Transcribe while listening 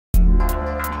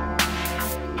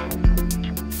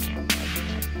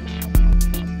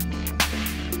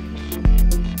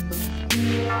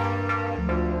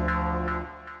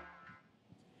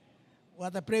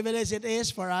What a privilege it is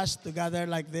for us to gather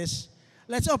like this.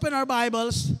 Let's open our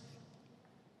Bibles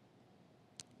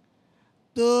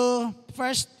to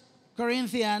 1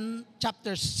 Corinthians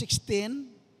chapter 16.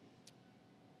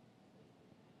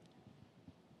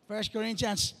 1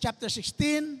 Corinthians chapter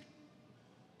 16.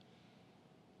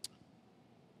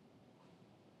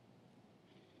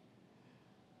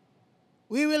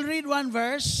 We will read one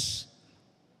verse,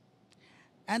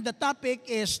 and the topic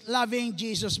is loving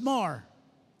Jesus more.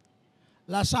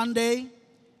 Last Sunday,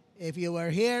 if you were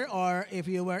here or if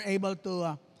you were able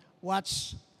to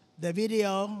watch the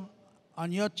video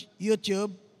on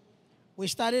YouTube, we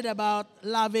studied about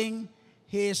loving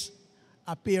His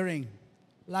appearing.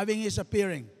 Loving His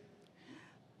appearing.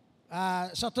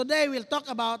 So today we'll talk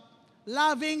about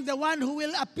loving the one who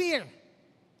will appear.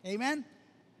 Amen?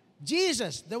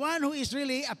 Jesus, the one who is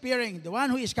really appearing, the one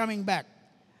who is coming back.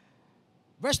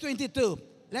 Verse 22.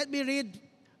 Let me read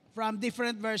from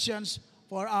different versions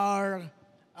for our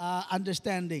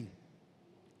understanding.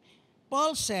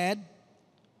 Paul said,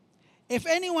 "If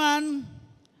anyone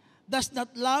does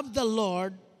not love the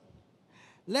Lord,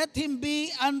 let him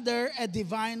be under a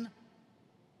divine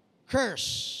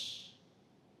curse.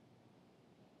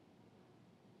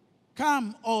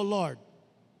 Come, O Lord.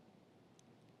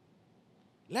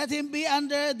 Let him be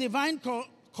under a divine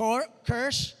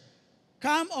curse.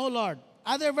 Come, O Lord."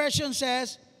 Other version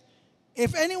says,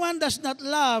 "If anyone does not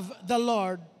love the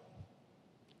Lord,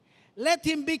 let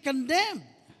him be condemned.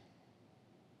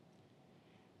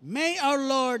 May our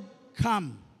Lord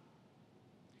come."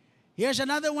 Here's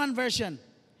another one version.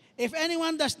 "If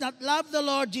anyone does not love the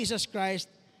Lord Jesus Christ,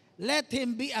 let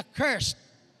him be accursed.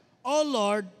 O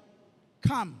Lord,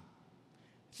 come."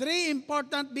 Three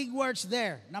important big words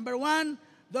there. Number one,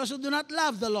 those who do not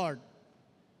love the Lord.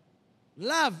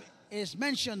 Love is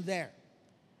mentioned there.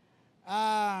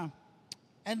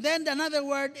 And then another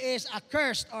word is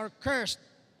accursed or cursed.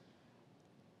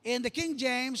 In the King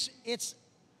James, it's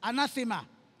anathema.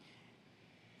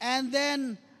 And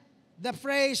then the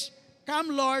phrase, "Come,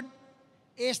 Lord,"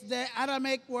 is the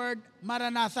Aramaic word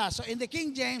maranatha. So in the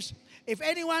King James, if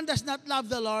anyone does not love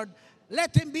the Lord,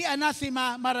 let him be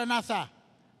anathema maranatha.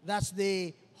 That's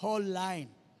the whole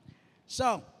line.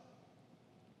 So,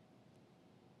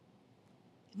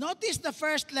 notice the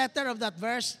first letter of that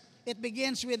verse. It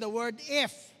begins with the word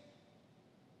if.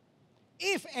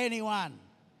 If anyone.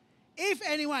 If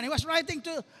anyone. He was writing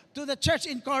to the church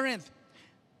in Corinth.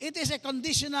 It is a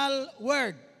conditional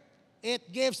word.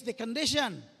 It gives the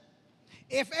condition.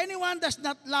 If anyone does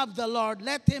not love the Lord,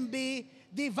 let him be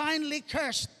divinely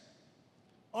cursed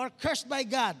or cursed by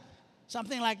God.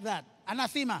 Something like that.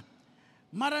 Anathema.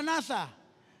 Maranatha.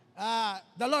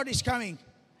 The Lord is coming.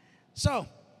 So,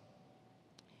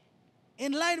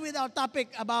 in line with our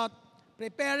topic about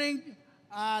preparing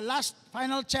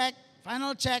final check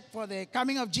for the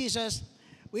coming of Jesus,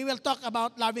 we will talk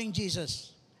about loving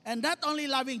Jesus. And not only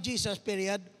loving Jesus,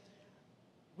 period.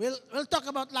 We'll talk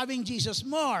about loving Jesus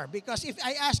more. Because if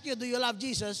I ask you, do you love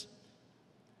Jesus?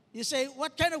 You say,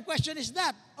 what kind of question is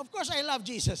that? Of course I love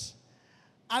Jesus.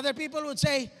 Other people would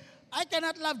say, I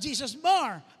cannot love Jesus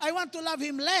more. I want to love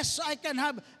Him less so I can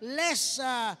have less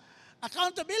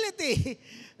accountability,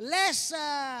 less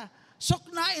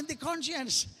sukna in the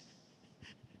conscience.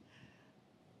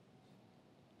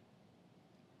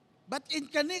 But in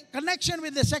connection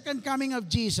with the second coming of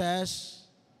Jesus,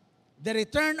 the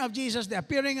return of Jesus, the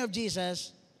appearing of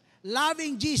Jesus,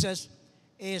 loving Jesus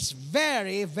is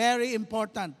very, very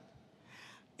important.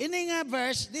 In a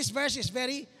verse, this verse is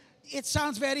it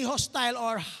sounds very hostile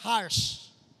or harsh.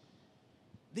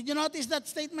 Did you notice that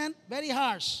statement? Very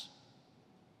harsh.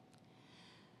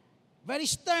 Very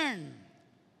stern.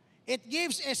 It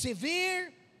gives a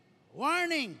severe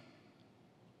warning.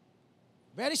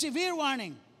 Very severe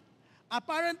warning.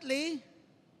 Apparently,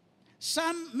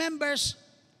 some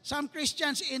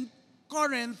Christians in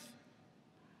Corinth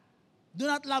do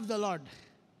not love the Lord.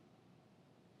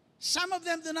 Some of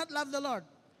them do not love the Lord.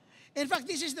 In fact,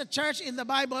 this is the church in the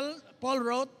Bible, Paul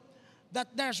wrote,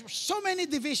 that there's so many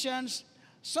divisions,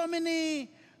 so many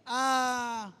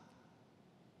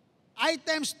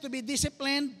items to be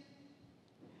disciplined.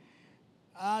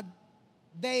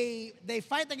 They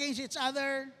fight against each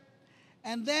other.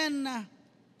 And then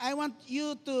I want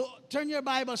you to turn your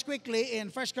Bibles quickly in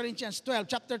 1 Corinthians 12,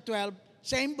 chapter 12,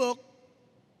 same book.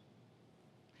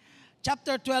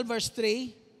 Chapter 12, verse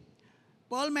 3.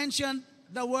 Paul mentioned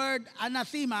the word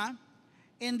anathema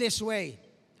in this way.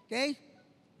 Okay?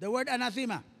 The word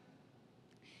anathema.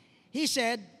 He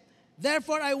said,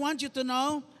 "Therefore I want you to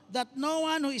know that no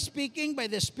one who is speaking by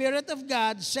the Spirit of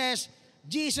God says,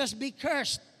 'Jesus be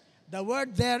cursed.'" The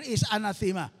word there is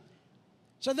anathema.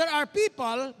 So there are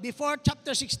people before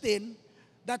chapter 16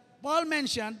 that Paul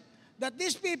mentioned that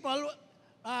these people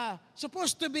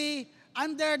supposed to be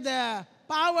under the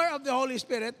power of the Holy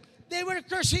Spirit. They were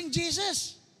cursing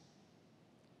Jesus.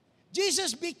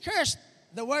 Jesus be cursed.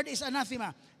 The word is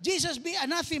anathema. Jesus be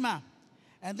anathema.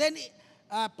 And then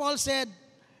Paul said,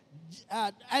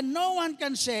 and no one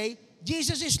can say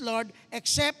Jesus is Lord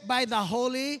except by the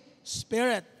Holy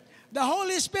Spirit. The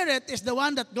Holy Spirit is the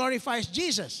one that glorifies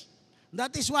Jesus.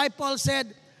 That is why Paul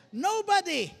said,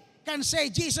 nobody can say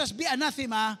Jesus be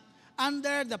anathema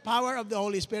under the power of the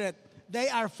Holy Spirit. They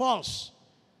are false.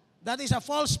 That is a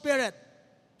false spirit.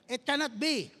 It cannot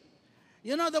be.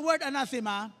 You know, the word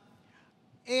anathema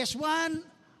is one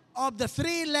of the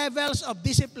 3 levels of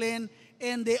discipline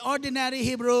in the ordinary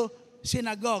Hebrew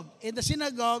synagogue. In the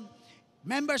synagogue,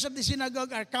 members of the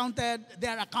synagogue are counted, they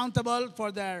are accountable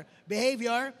for their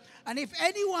behavior. And if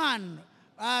anyone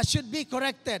should be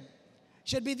corrected,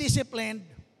 should be disciplined,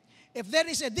 if there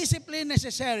is a discipline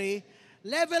necessary,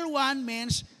 level 1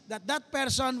 means that that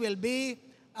person will be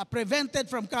prevented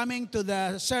from coming to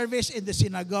the service in the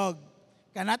synagogue,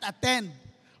 cannot attend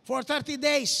for 30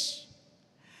 days.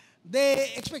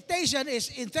 The expectation is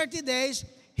in 30 days,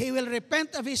 he will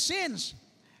repent of his sins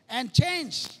and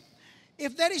change.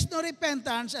 If there is no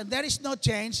repentance and there is no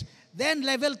change, then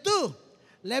level 2.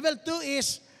 Level 2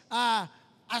 is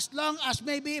as long as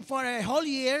maybe for a whole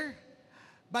year,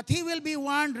 but he will be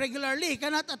warned regularly. He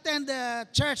cannot attend the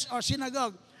church or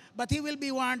synagogue, but he will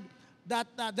be warned that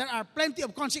there are plenty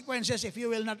of consequences if you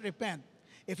will not repent.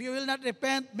 If you will not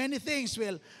repent, many things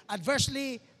will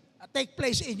adversely take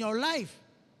place in your life.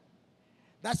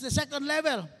 That's the second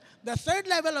level. The third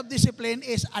level of discipline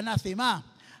is anathema.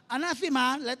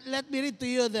 Anathema, let me read to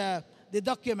you the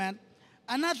document.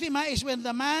 Anathema is when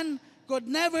the man could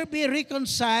never be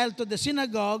reconciled to the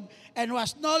synagogue and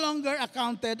was no longer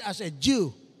accounted as a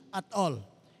Jew at all.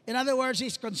 In other words,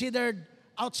 he's considered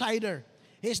outsider.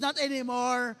 He's not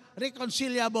anymore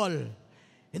reconcilable.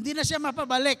 Hindi na siya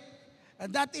mapabalik.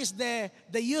 And that is the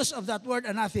use of that word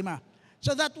anathema.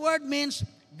 So that word means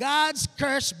God's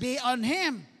curse be on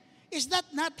him. Is that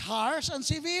not harsh and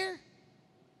severe?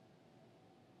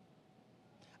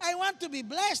 I want to be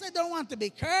blessed. I don't want to be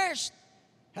cursed.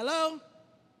 Hello?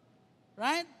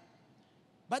 Right?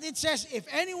 But it says, if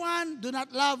anyone do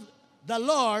not love the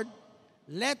Lord,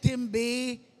 let him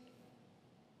be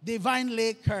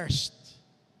divinely cursed.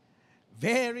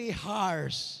 Very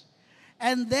harsh.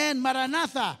 And then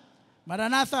Maranatha.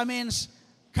 Maranatha means,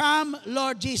 come,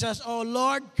 Lord Jesus, or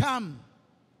Lord, come.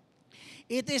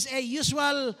 It is a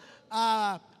usual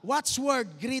watchword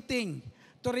greeting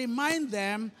to remind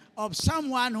them of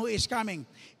someone who is coming.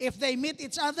 If they meet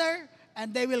each other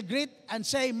and they will greet and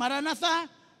say, Maranatha,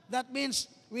 that means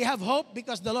we have hope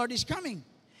because the Lord is coming.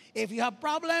 If you have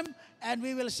problem and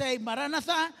we will say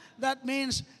Maranatha, that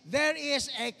means there is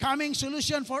a coming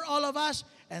solution for all of us,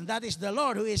 and that is the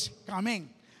Lord who is coming.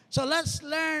 So let's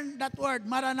learn that word,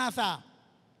 Maranatha.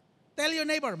 Tell your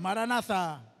neighbor,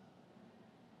 Maranatha.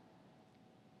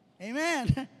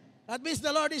 Amen. That means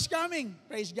the Lord is coming.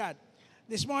 Praise God.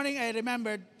 This morning I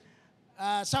remembered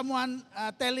someone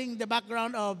telling the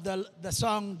background of the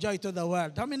song, Joy to the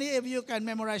World. How many of you can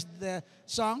memorize the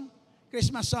song,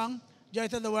 Christmas song, Joy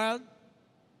to the World?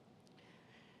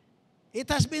 It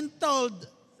has been told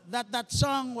that that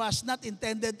song was not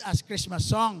intended as Christmas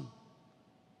song.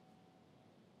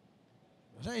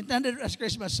 It was intended as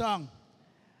Christmas song.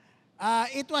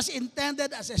 It was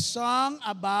intended as a song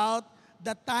about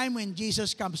the time when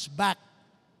Jesus comes back.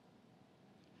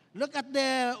 Look at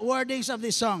the wordings of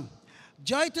this song.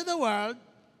 Joy to the world,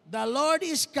 the Lord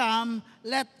is come,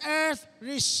 let earth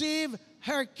receive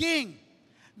her King.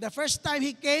 The first time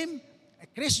he came,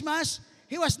 at Christmas,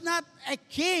 he was not a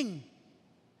king.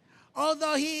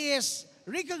 Although he is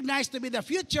recognized to be the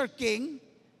future king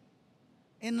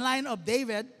in line of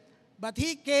David, but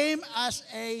he came as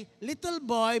a little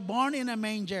boy born in a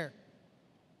manger.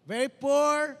 Very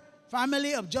poor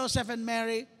family of Joseph and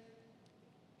Mary.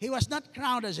 He was not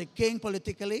crowned as a king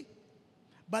politically,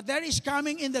 but there is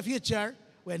coming in the future,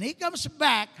 when he comes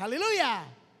back, hallelujah,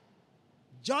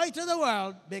 joy to the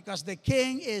world because the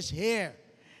king is here.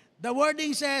 The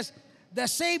wording says, the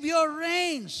Savior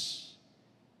reigns.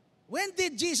 When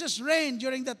did Jesus reign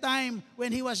during the time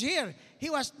when he was here? He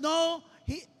was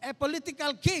a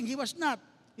political king. He was not.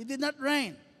 He did not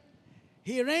reign.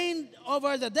 He reigned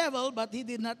over the devil, but he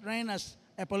did not reign as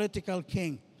a political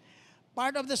king.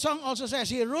 Part of the song also says,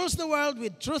 he rules the world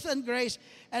with truth and grace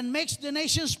and makes the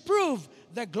nations prove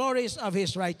the glories of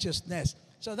his righteousness.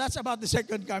 So that's about the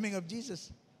second coming of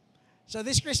Jesus. So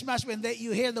this Christmas, when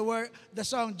you hear the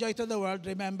song Joy to the World,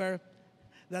 remember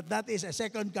that is a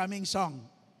second coming song.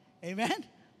 Amen?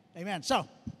 Amen. So,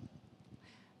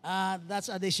 that's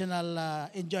additional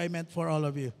enjoyment for all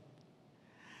of you.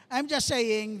 I'm just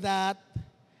saying that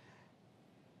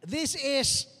this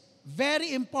is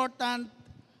very important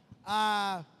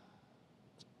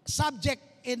subject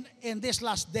in these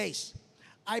last days.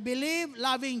 I believe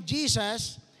loving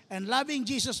Jesus and loving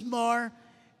Jesus more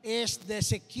is the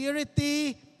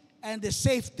security and the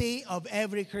safety of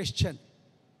every Christian.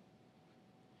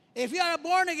 If you are a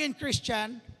born-again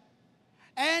Christian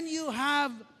and you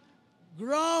have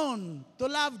grown to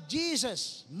love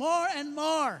Jesus more and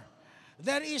more,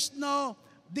 there is no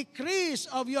decrease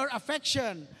of your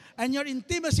affection and your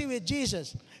intimacy with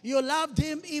Jesus. You loved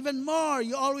Him even more.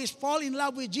 You always fall in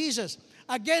love with Jesus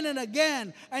again and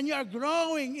again, and you are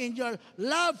growing in your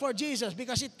love for Jesus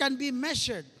because it can be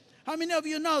measured. How many of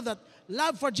you know that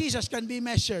love for Jesus can be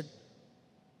measured?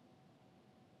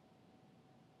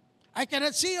 I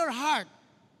cannot see your heart,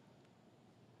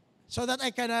 so that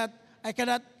I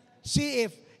cannot see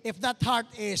if that heart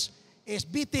is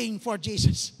beating for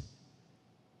Jesus.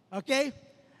 Okay?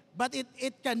 But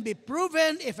it can be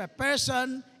proven if a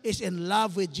person is in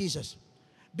love with Jesus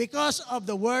because of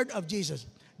the word of Jesus.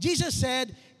 Jesus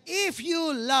said, if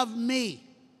you love me,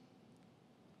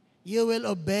 you will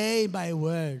obey my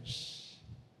words.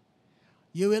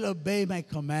 You will obey my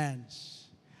commands.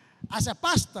 As a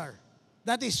pastor,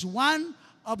 that is one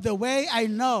of the way I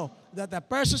know that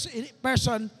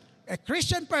a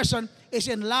Christian person is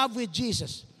in love with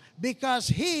Jesus, because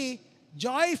he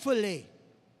joyfully,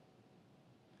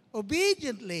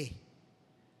 obediently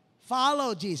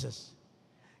follows Jesus,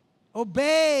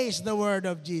 obeys the word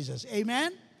of Jesus.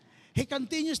 Amen? He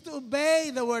continues to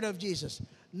obey the word of Jesus.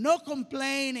 No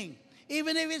complaining.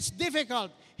 Even if it's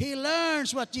difficult, he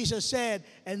learns what Jesus said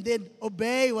and then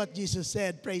obey what Jesus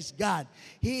said. Praise God.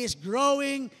 He is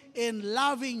growing in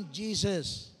loving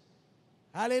Jesus.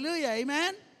 Hallelujah.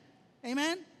 Amen?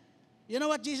 Amen? You know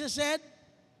what Jesus said?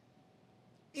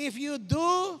 If you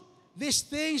do these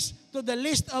things to the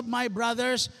least of my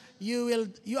brothers, you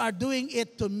are doing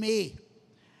it to me.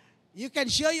 You can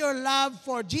show your love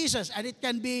for Jesus, and it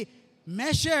can be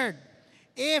measured.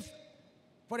 If,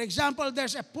 for example,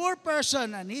 there's a poor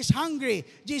person and he's hungry,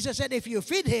 Jesus said, if you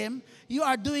feed him, you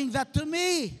are doing that to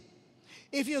me.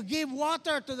 If you give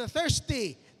water to the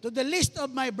thirsty, to the least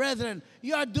of my brethren,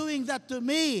 you are doing that to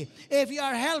me. If you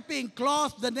are helping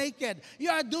clothe the naked, you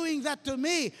are doing that to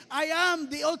me. I am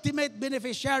the ultimate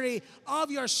beneficiary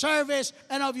of your service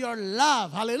and of your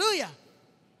love. Hallelujah.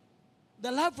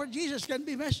 The love for Jesus can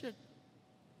be measured.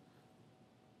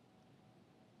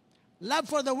 Love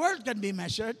for the world can be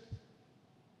measured.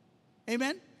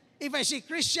 Amen? If I see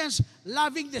Christians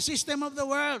loving the system of the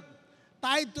world,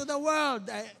 tied to the world,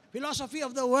 the philosophy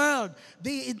of the world,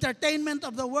 the entertainment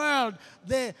of the world,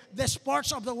 the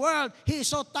sports of the world, he is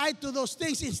so tied to those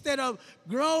things instead of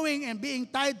growing and being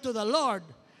tied to the Lord.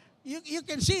 You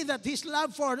can see that his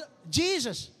love for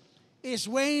Jesus is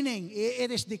waning. It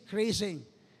is decreasing.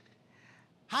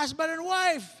 Husband and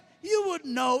wife, you would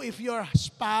know if your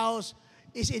spouse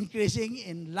is increasing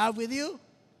in love with you,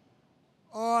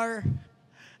 or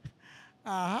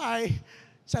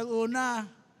sa una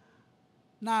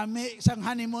nami sang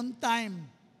honeymoon time,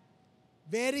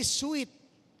 very sweet,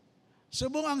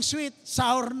 subong ang sweet,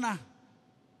 sour na,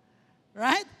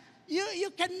 right? You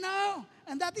can know,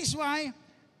 and that is why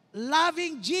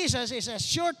loving Jesus is a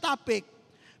sure topic,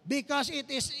 because it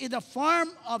is in the form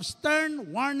of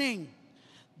stern warning.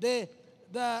 The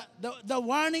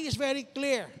warning is very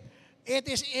clear. It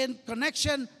is in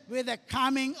connection with the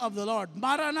coming of the Lord.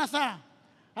 Maranatha.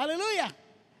 Hallelujah.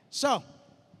 So,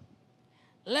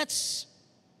 let's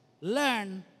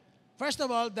learn, first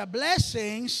of all, the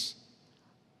blessings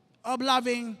of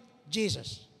loving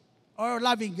Jesus or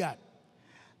loving God.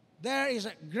 There is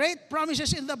great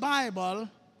promises in the Bible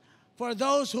for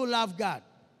those who love God.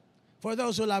 For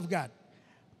those who love God.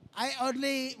 I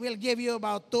only will give you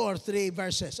about 2 or 3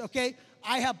 verses, okay?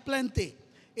 I have plenty.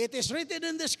 It is written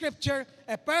in the scripture,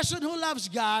 a person who loves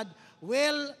God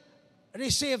will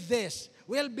receive this,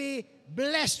 will be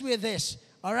blessed with this.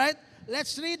 All right?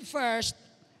 Let's read first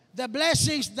the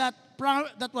blessings that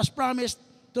was promised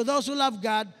to those who love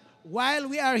God while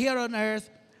we are here on earth.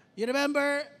 You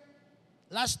remember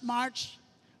last March,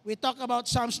 we talked about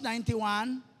Psalms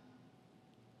 91.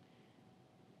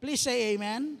 Please say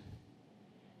amen.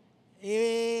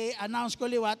 I-announce ko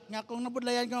liwat nga kung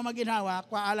nabudlayan ka maginhawa,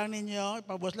 kuha lang ninyo,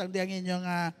 ipabos lang din ang inyong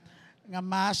nga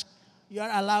mask. You are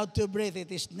allowed to breathe.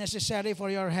 It is necessary for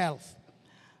your health.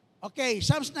 Okay,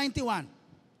 Psalms 91.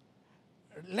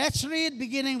 Let's read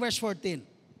beginning verse 14.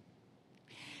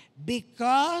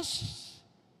 Because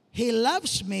He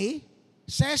loves me,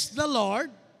 says the Lord.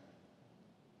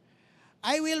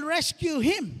 I will rescue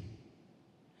him.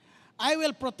 I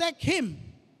will protect him,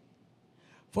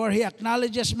 for he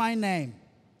acknowledges my name.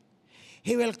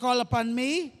 He will call upon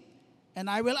me, and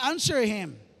I will answer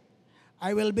him.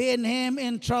 I will be in him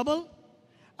in trouble.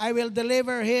 I will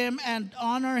deliver him and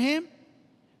honor him.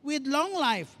 With long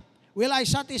life will I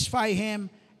satisfy him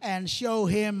and show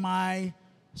him my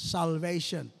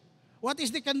salvation. What is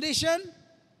the condition?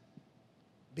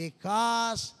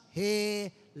 Because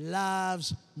he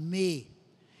loves me.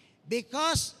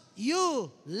 Because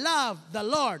you love the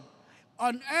Lord.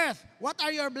 On earth, what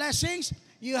are your blessings?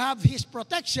 You have his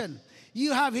protection.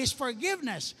 You have his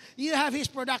forgiveness. You have his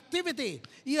productivity.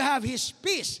 You have his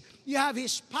peace. You have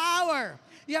his power.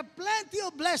 You have plenty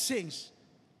of blessings.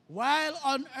 While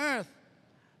on earth,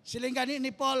 siling gani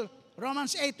ni Paul,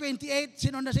 Romans 8:28,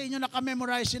 sino na sa inyo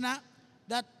nakamemorize na?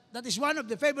 That is one of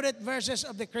the favorite verses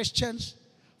of the Christians.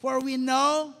 For we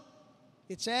know,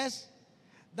 it says,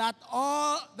 that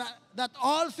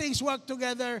all things work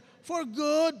together for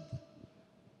good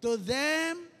to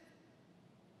them,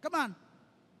 come on,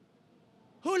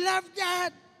 who love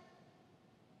God.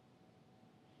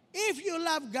 If you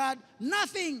love God,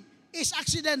 nothing is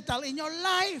accidental in your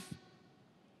life.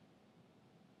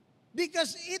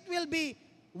 Because it will be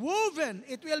woven,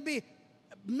 it will be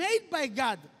made by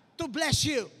God to bless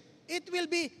you. It will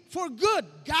be for good.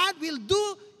 God will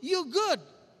do you good.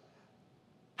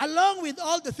 Along with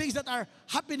all the things that are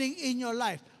happening in your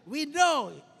life. We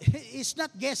know, it's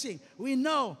not guessing, we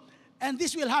know. And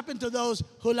this will happen to those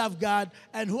who love God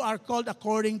and who are called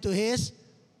according to his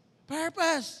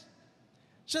purpose.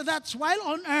 So that's while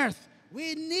on earth,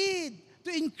 we need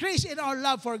to increase in our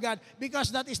love for God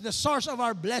because that is the source of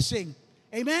our blessing.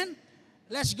 Amen?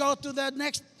 Let's go to the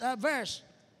next verse.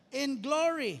 In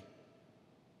glory.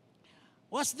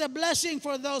 What's the blessing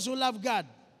for those who love God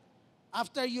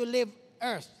after you leave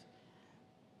earth?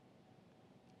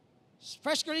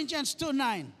 1 Corinthians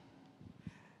 2:9.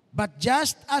 But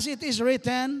just as it is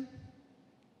written,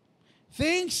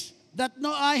 things that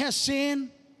no eye has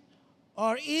seen,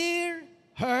 or ear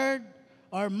heard,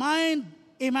 or mind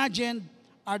imagined,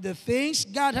 are the things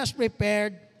God has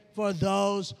prepared for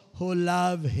those who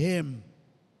love him.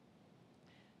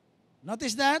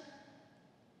 Notice that?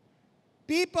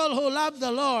 People who love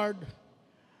the Lord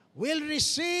will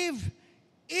receive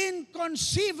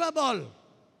inconceivable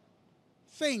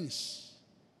things.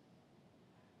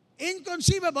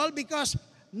 Inconceivable because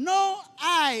no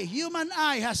eye, human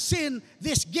eye, has seen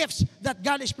these gifts that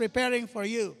God is preparing for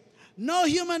you. No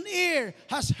human ear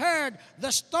has heard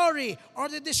the story or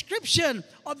the description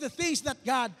of the things that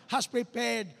God has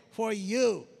prepared for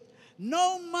you.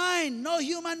 No mind, no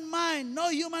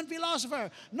human philosopher,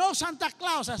 no Santa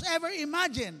Claus has ever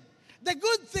imagined the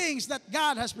good things that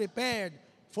God has prepared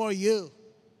for you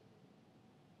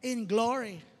in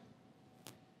glory.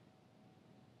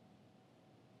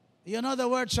 You know the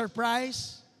word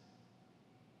surprise?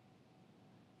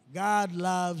 God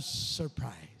loves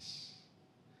surprise.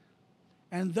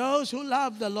 And those who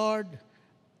love the Lord,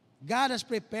 God has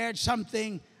prepared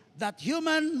something that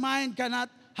human mind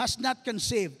has not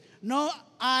conceived. No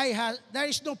eye has, there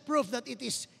is no proof that it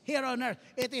is here on earth.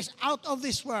 It is out of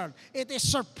this world. It is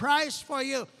surprise for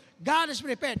you. God is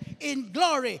prepared in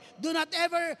glory. Do not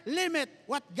ever limit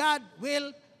what God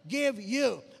will give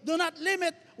you. Do not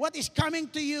limit what is coming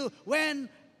to you when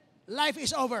life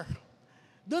is over.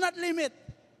 Do not limit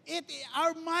it.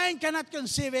 Our mind cannot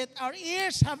conceive it. Our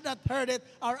ears have not heard it.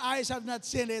 Our eyes have not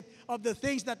seen it, of the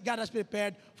things that God has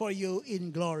prepared for you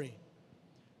in glory.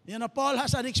 You know, Paul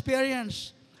has an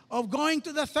experience of going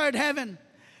to the third heaven,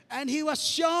 and he was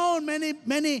shown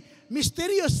many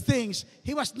mysterious things.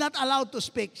 He was not allowed to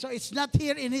speak, so it's not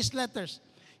here in his letters.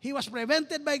 He was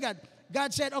prevented by God.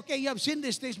 God said, okay, you have seen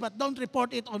these things, but don't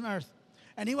report it on earth.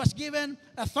 And he was given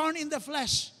a thorn in the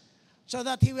flesh so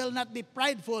that he will not be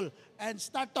prideful and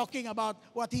start talking about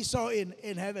what he saw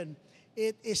in heaven.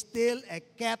 It is still a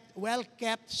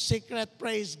well-kept secret,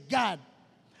 praise God.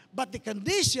 But the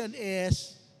condition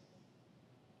is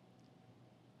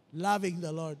loving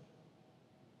the Lord.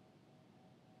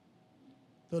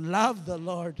 To love the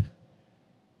Lord.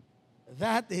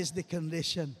 That is the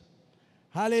condition.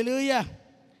 Hallelujah.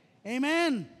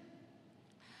 Amen.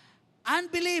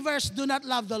 Unbelievers do not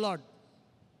love the Lord.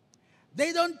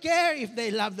 They don't care if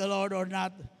they love the Lord or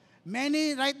not.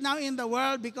 Many right now in the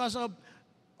world, because of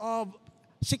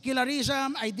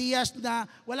secularism, ideas na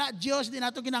wala Diyos, di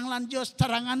nato kinahanglan Diyos,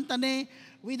 tarangan tani,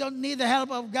 we don't need the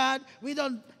help of God, we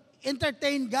don't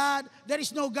entertain God, there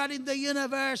is no God in the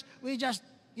universe, we just,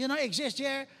 exist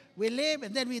here, we live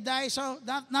and then we die, so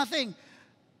nothing.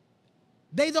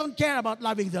 They don't care about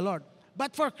loving the Lord.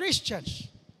 But for Christians,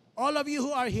 all of you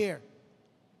who are here,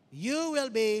 you will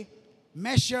be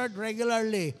measured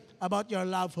regularly about your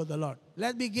love for the Lord.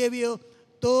 Let me give you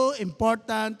two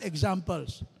important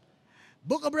examples.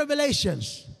 Book of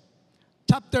Revelations,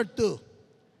 chapter 2,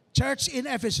 church in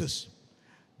Ephesus.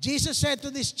 Jesus said to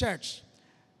this church,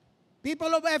 people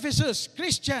of Ephesus,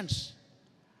 Christians,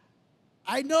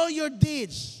 I know your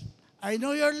deeds. I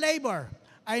know your labor.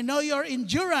 I know your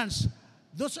endurance.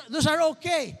 Those are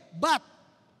okay. But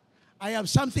I have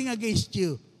something against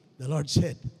you, the Lord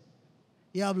said.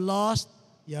 You have lost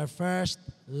your first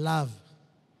love.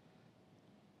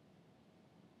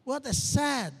 What a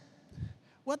sad,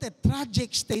 what a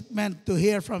tragic statement to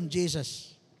hear from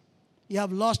Jesus. You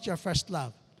have lost your first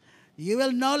love. You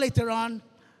will know later on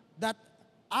that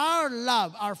our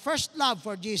love, our first love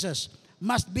for Jesus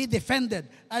must be defended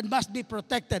and must be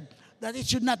protected, that it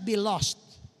should not be lost.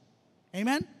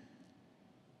 Amen?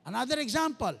 Another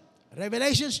example,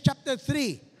 Revelation chapter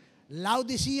 3,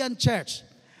 Laodicean church.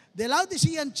 The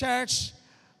Laodicean church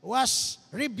was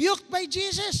rebuked by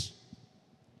Jesus.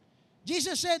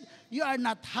 Jesus said, you are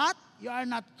not hot, you are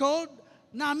not cold.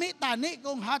 Nami, tani,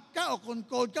 kung hot ka o kung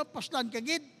cold ka, paslan ka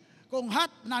gid. Kung hot,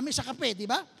 nami sa kape, di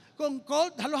ba? Kung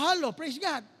cold, halo-halo, praise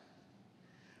God.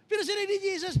 Pero sinabi ni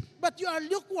Jesus, but you are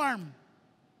lukewarm.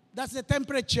 That's the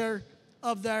temperature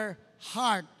of their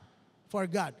heart for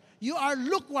God. You are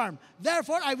lukewarm.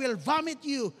 Therefore, I will vomit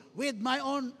you from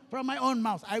my own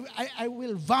mouth. I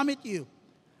will vomit you.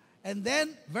 And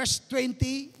then, verse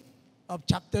 20 of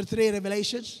chapter 3,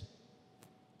 Revelations,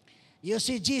 you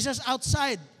see Jesus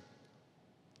outside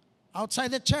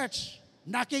the church,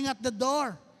 knocking at the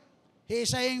door. He is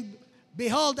saying,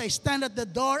 behold, I stand at the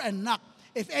door and knock.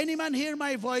 If any man hear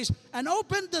my voice and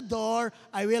open the door,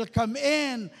 I will come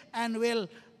in and will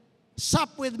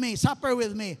supper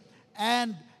with me,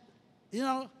 and,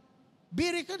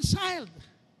 be reconciled.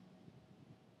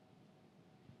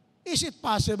 Is it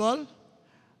possible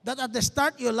that at the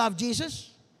start you love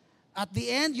Jesus, at the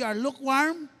end you are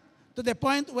lukewarm, to the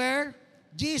point where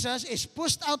Jesus is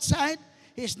pushed outside?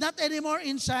 He's not anymore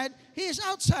inside, he is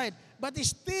outside, but he's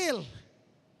still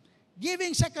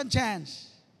giving second chance,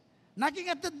 knocking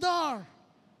at the door,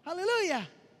 hallelujah,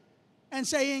 and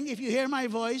saying, if you hear my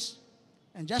voice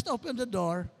and just open the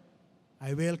door,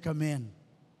 I will come in.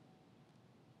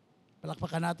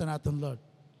 Palakpakan natin Lord.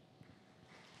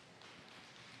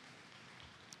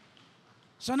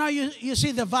 So now you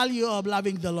see the value of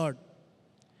loving the Lord.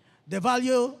 The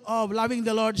value of loving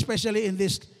the Lord, especially in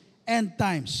these end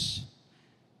times.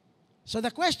 So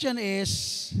the question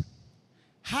is,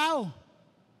 how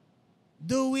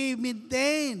do we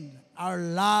maintain our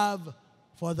love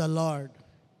for the Lord?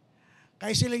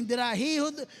 Kay siling dira,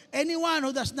 anyone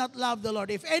who does not love the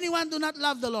Lord, if anyone do not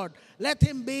love the Lord, let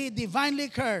him be divinely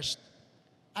cursed,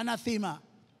 anathema.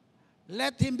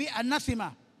 Let him be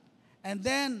anathema. And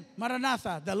then,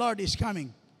 Maranatha, the Lord is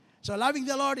coming. So loving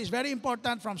the Lord is very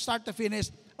important from start to finish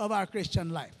of our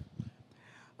Christian life.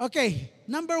 Okay,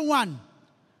 number one,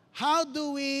 how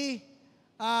do we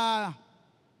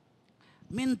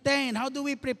maintain, how do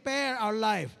we prepare our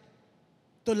life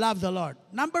to love the Lord?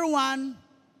 Number one,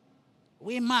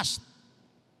 we must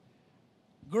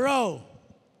grow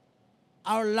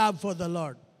our love for the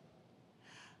Lord.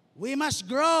 We must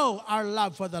grow our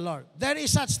love for the Lord. There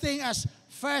is such thing as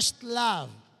first love.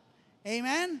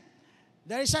 Amen?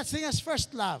 There is such thing as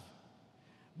first love.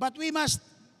 But we must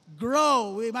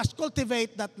grow, we must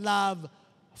cultivate that love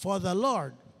for the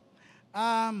Lord.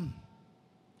 1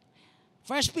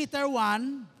 Peter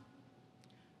 1,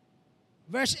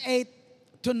 verse 8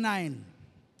 to 9.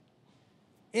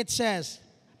 It says,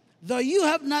 though you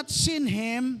have not seen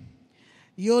him,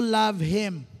 you love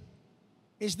him.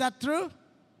 Is that true?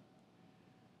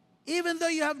 Even though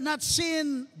you have not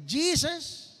seen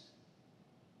Jesus,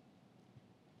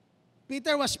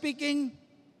 Peter was speaking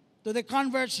to the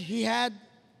converts he had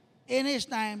in his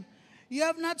time. You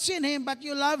have not seen him, but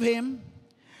you love him.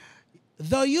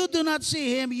 Though you do not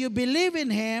see him, you believe in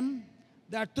him.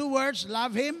 There are two words,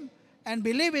 love him and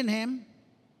believe in him.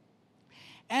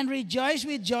 And rejoice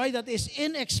with joy that is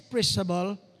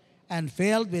inexpressible and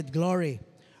filled with glory,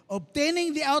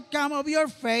 obtaining the outcome of your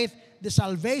faith, the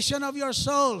salvation of your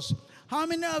souls. How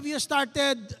many of you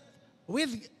started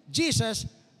with Jesus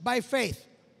by faith?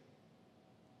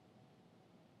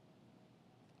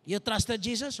 You trusted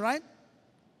Jesus, right?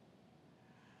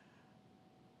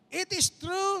 It is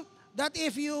true that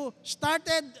if you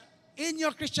started in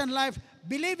your Christian life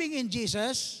believing in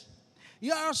Jesus,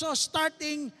 you are also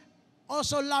starting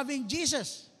also loving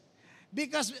Jesus.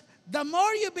 Because the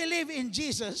more you believe in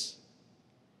Jesus,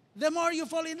 the more you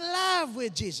fall in love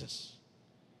with Jesus.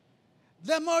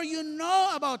 the more you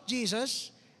know about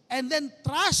Jesus and then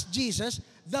trust Jesus,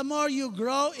 the more you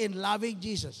grow in loving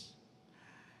Jesus.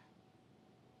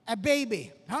 A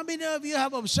baby. How many of you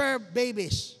have observed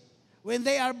babies? When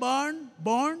they are born,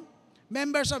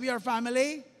 members of your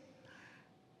family,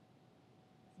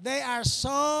 they are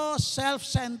so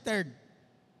self-centered.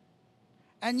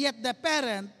 And yet the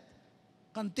parent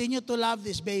continue to love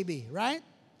this baby, right?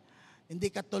 Hindi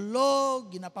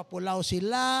katulog, ginapapulaw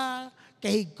sila,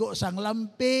 kahigko sang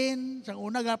lampin. Sang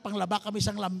una nga, panglaba kami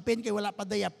sang lampin, kay wala pa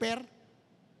diaper.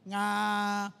 Nga,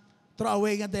 throw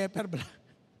away nga diaper.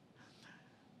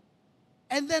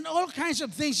 And then all kinds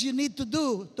of things you need to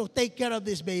do to take care of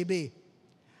this baby.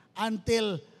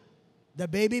 Until the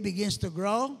baby begins to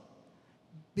grow,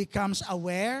 becomes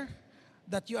aware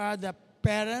that you are the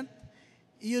parent.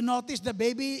 You notice the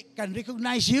baby can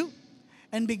recognize you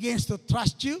and begins to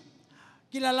trust you.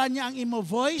 Kilala niya ang imo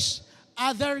voice.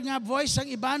 Other nga voice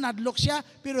ang iba, nadlook siya,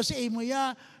 pero si imo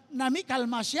ya, nami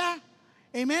kalma siya.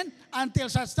 Amen? Until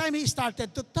such time, he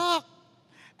started to talk.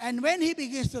 And when he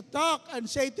begins to talk and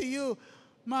say to you,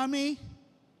 Mommy,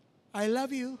 I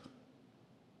love you,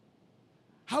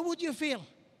 how would you feel?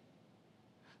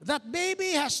 That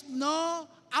baby has no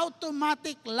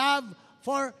automatic love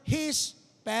for his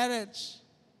parents.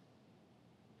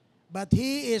 But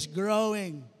he is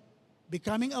growing,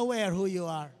 becoming aware who you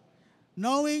are,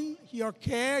 knowing your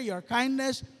care, your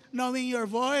kindness, knowing your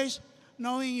voice,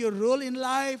 knowing your role in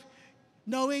life,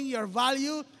 knowing your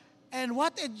value, and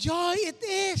what a joy it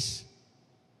is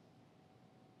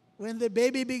when the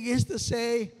baby begins to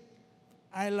say,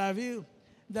 I love you.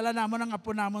 Dala namon ang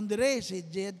apo namon dire, si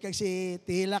Jed kay si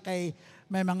Tila, kay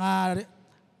may mga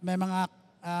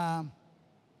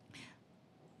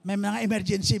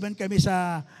emergency man kami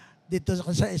sa dito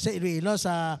sa Iloilo,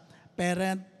 sa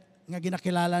parent nga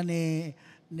ginakilala ni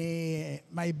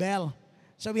Maybel.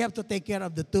 So we have to take care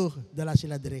of the two. Dala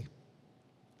sila dire.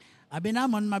 Abi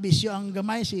namon mabisyo ang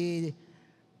gamay si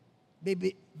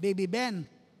baby Ben.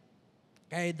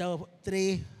 Kaya daw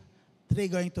 3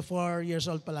 going to 4 years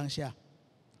old pa lang siya.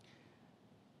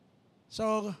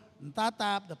 So,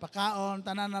 tatap, napakaon,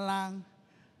 tanan na lang.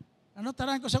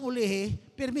 Tanan ko sa ulihi,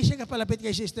 pirmi siya kapalapit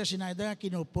kay Sister Sinaida,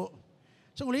 kinupo.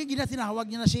 Sa ulihi, tinawag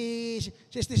niya na si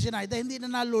Sister Sinaida, hindi na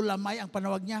nalulamay ang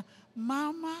panawag niya,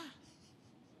 Mama.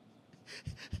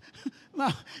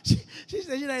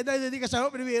 Sister Sinaida, hindi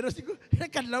kasama, primero,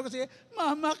 nagkadlaw kasi,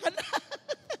 Mama ka na.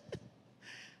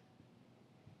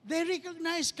 They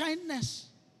recognize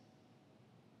kindness.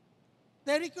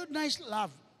 They recognize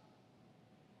love.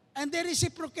 And they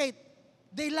reciprocate.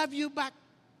 They love you back.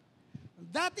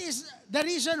 That is the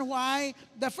reason why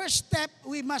the first step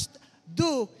we must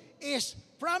do is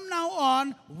from now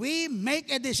on, we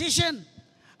make a decision.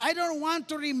 I don't want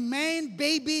to remain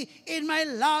baby in my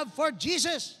love for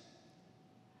Jesus.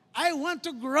 I want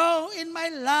to grow in my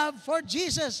love for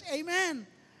Jesus. Amen.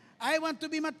 I want to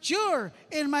be mature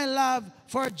in my love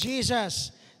for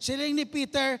Jesus. Siling ni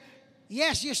Peter,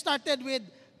 yes, you started with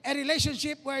a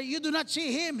relationship where you do not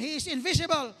see Him. He is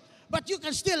invisible. But you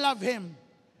can still love Him.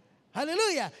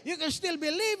 Hallelujah. You can still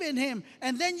believe in Him.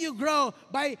 And then you grow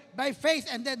by faith.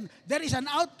 And then there is an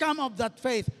outcome of that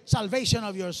faith. Salvation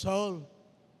of your soul.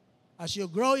 As you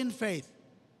grow in faith,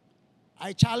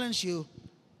 I challenge you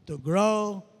to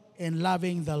grow in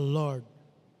loving the Lord.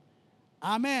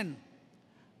 Amen.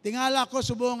 Tingala ko,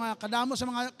 subong, kadamo sa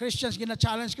mga Christians,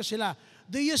 gina-challenge ko sila.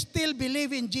 Do you still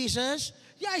believe in Jesus?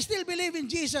 Yeah, I still believe in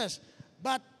Jesus.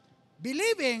 But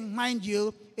believing, mind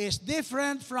you, is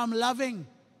different from loving.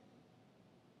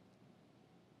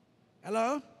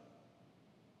 Hello?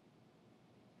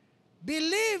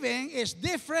 Believing is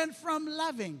different from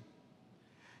loving.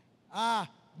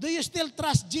 Do you still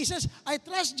trust Jesus? I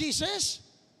trust Jesus.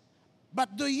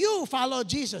 But do you follow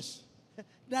Jesus?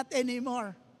 Not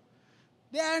anymore.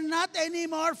 They are not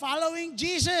anymore following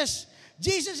Jesus.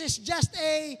 Jesus is just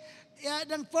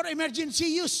for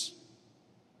emergency use.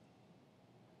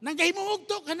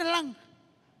 Nanggahimungugto ka na lang.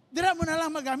 Dira mo na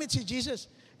lang magamit si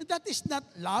Jesus. And that is not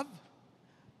love.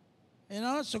 You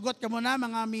know, sugot ka muna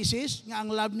mga misis, nga ang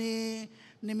love ni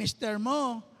Mr.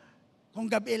 mo,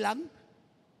 kung gabi lang.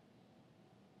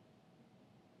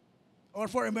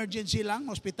 Or for emergency lang,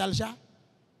 hospital siya.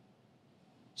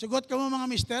 Sugot ka mo mga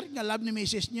mister, nga love ni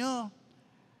misis nyo.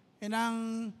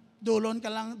 Inang dulan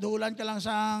ka lang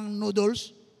sa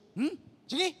noodles.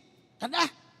 Sige, kada.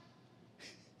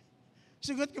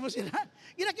 Sugot ka mo sila.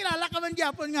 Ginakilala ka man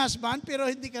gyapon nga husband, pero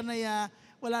hindi ka na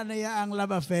wala na ang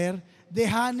love affair. The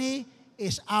honey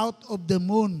is out of the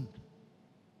moon.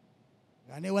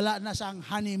 Gani wala na sang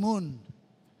honeymoon.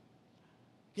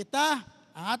 Kita,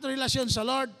 ang ato relasyon sa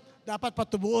Lord, dapat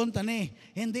patubuon tani.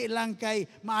 Hindi lang kay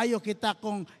maayo kita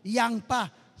kung young pa,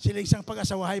 siling sang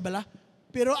pag-asawahay bala.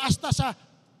 Pero hasta sa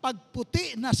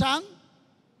pagputi na sang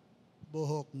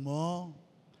buhok mo.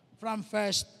 From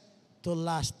first to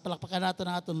last. Palakpakan natin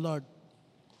ang aton Lord.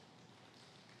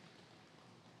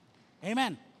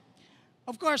 Amen.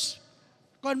 Of course,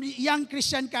 kung young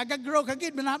Christian ka, gag-grow ka,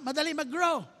 madali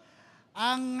mag-grow.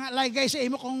 Ang lagay sa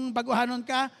imo kung baguhanon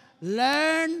ka,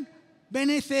 learn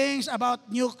many things about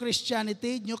new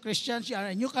Christianity, new Christians, you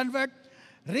are a new convert.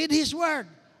 Read His Word.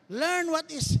 Learn what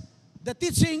is the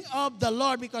teaching of the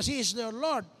Lord because He is your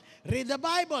Lord. Read the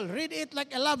Bible. Read it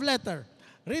like a love letter.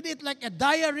 Read it like a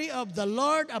diary of the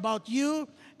Lord about you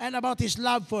and about His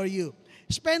love for you.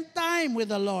 Spend time with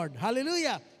the Lord.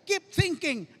 Hallelujah. Keep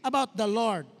thinking about the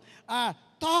Lord.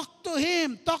 Talk to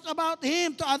Him. Talk about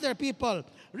Him to other people.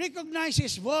 Recognize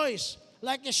His voice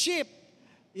like a sheep.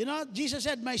 You know, Jesus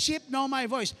said, my sheep know my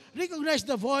voice. Recognize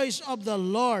the voice of the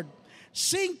Lord.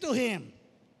 Sing to Him.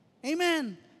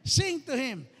 Amen. Sing to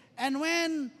Him. And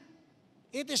when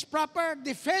it is proper,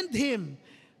 defend Him.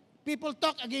 People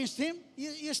talk against Him,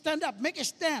 you stand up. Make a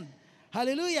stand.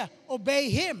 Hallelujah. Obey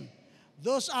Him.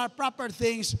 Those are proper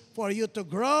things for you to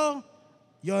grow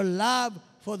your love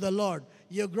for the Lord.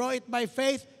 You grow it by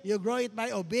faith. You grow it by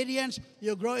obedience.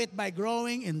 You grow it by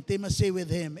growing intimacy with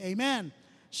Him. Amen.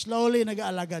 Slowly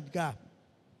nag-aalagad ka.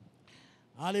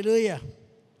 Hallelujah.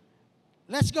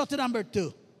 Let's go to number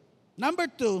 2. Number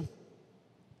 2,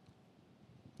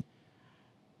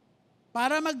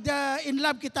 para mag-in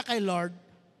love kita kay Lord,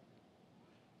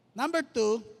 number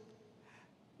 2,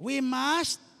 we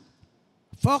must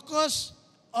focus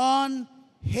on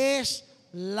His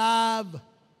love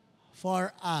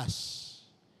for us.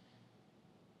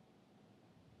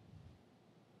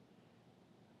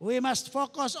 We must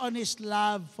focus on His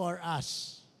love for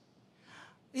us.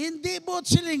 Hindi both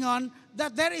silingon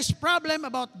that there is problem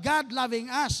about God loving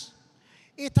us.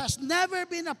 It has never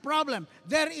been a problem.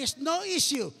 There is no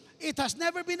issue. It has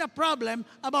never been a problem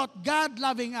about God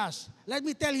loving us. Let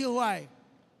me tell you why.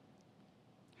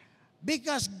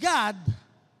 Because God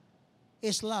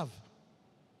is love.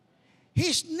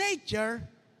 His nature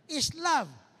is love.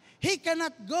 He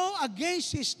cannot go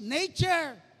against His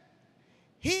nature.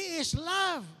 He is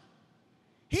love.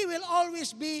 He will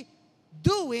always be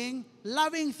doing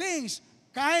loving things.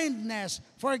 Kindness,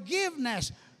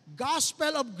 forgiveness,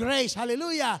 gospel of grace,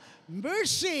 hallelujah,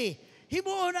 mercy.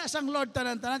 Himuo na sang Lord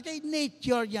tanan-tanan kay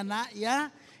nature yan na, yeah?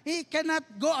 He cannot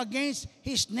go against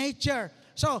His nature.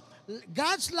 So,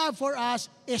 God's love for us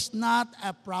is not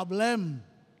a problem.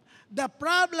 The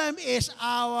problem is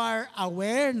our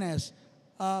awareness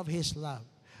of His love.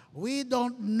 We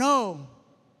don't know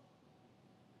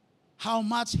how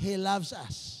much He loves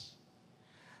us.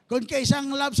 Kung kaisang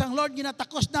love sang Lord,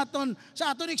 ginatakos naton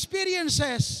sa aton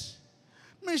experiences.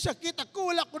 May sakit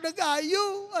ako, wala ko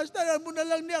nag-ayo. Hasta mo na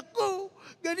lang ni ako.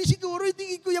 Gani siguro,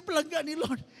 hindi ko yung palangga ni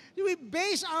Lord. We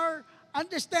base our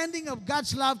understanding of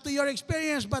God's love to your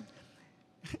experience, but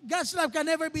God's love can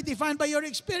never be defined by your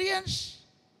experience.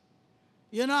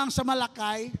 You know, ang sa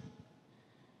Malakay,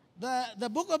 the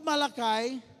book of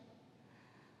Malakay,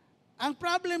 ang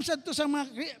problem sa ito sa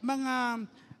mga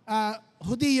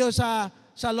Hudiyo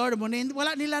sa Lord mo,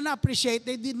 wala nila na-appreciate,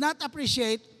 they did not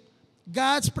appreciate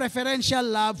God's preferential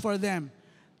love for them.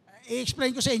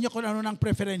 I-explain ko sa inyo kung ano ng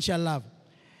preferential love.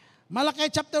 Malakay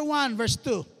chapter 1, verse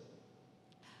 2.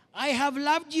 I have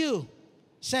loved you,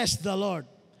 says the Lord.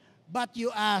 But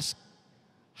you ask,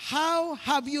 how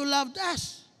have you loved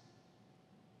us?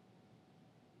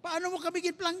 Paano mo kami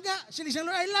ginplangga? Sili sa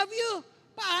Lord, I love you.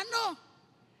 Paano?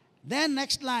 Then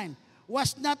next line,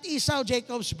 was not Esau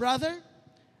Jacob's brother?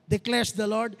 Declares the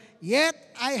Lord, yet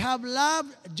I have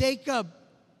loved Jacob.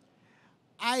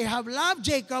 I have loved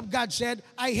Jacob, God said,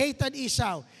 I hated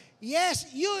Esau. Yes,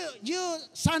 you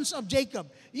sons of Jacob,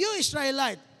 you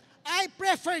Israelite, I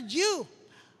preferred you.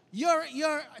 Your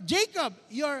Jacob,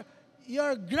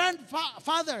 your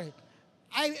grandfather,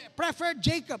 I preferred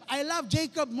Jacob. I love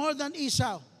Jacob more than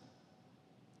Esau.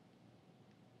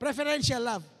 Preferential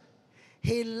love.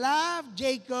 He loved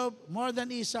Jacob more than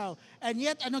Esau. And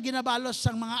yet, ano ginabalos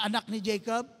sang mga anak ni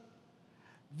Jacob?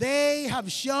 They have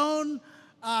shown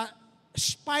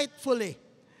spitefully.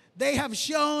 They have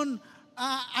shown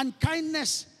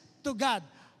unkindness to God.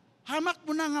 Hamak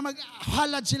mo na nga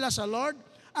maghalad sila sa Lord.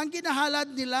 Ang ginahalad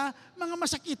nila, mga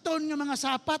masakiton ng mga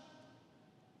sapat.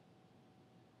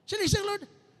 Sila sa Lord,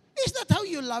 is that how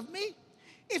you love me?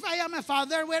 If I am a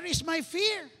father, where is my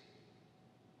fear?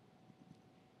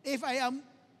 If I am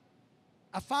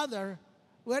a father,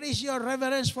 where is your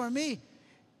reverence for me?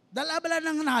 Dalabala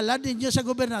nang nahalad ninyo sa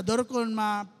gobernador kung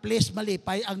ma-place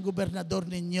malipay ang gobernador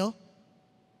ninyo.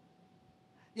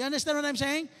 You understand what I'm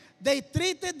saying? They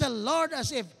treated the Lord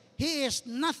as if He is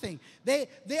nothing. They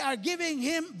are giving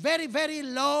Him very, very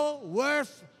low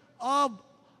worth of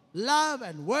love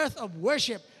and worth of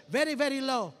worship. Very, very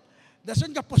low.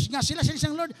 Dason gapos nga sila sa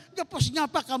isang Lord, gapos nga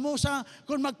pa kamo sa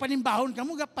kung magpanimbahon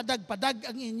kamo gapadag-padag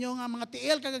ang inyong mga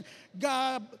tiil kag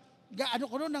ano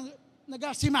ko no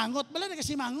nagasimangot, bala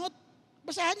nagasimangot.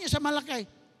 Basahan niyo sa Malakay.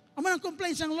 Amo nang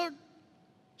complaint sang Lord.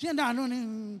 Siya na ano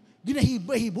ning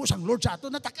ginahibo sang Lord sa ato,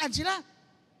 natakan sila.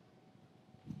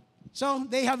 So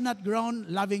they have not grown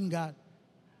loving God.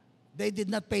 They did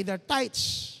not pay their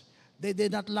tithes. They did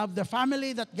not love the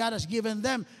family that God has given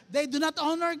them. They do not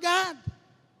honor God.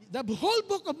 The whole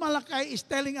book of Malachi is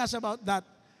telling us about that.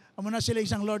 Amo na sila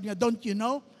isang Lord nga, don't you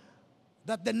know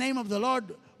that the name of the Lord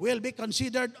will be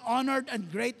considered honored and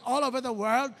great all over the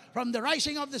world, from the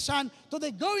rising of the sun to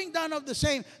the going down of the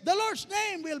same. The Lord's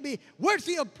name will be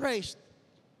worthy of praise.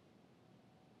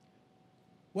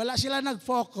 Wala sila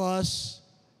nag-focus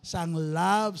sang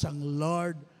love, sang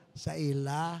Lord sa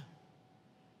ila.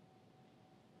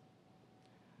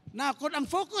 Na kung ang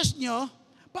focus nyo,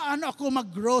 paano ako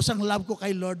mag-grow sang love ko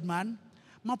kay Lord man?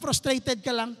 Ma-frustrated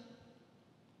ka lang.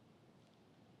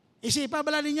 Isipa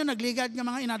bala ninyo, nagligad ng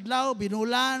mga inadlaw,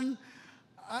 binulan,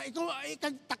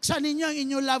 ikagtaksa ninyo ang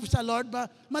inyong love sa Lord, ba?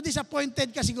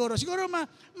 Ma-disappointed ka siguro. Siguro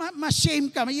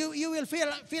ma-shame ka. You will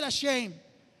feel ashamed.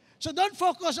 So don't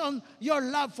focus on your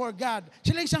love for God.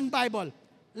 Sila isang Bible.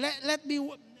 Let me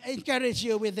encourage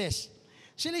you with this.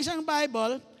 Sila isang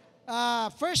Bible,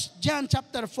 1 John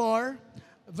chapter 4,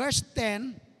 verse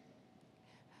 10,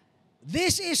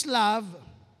 this is love,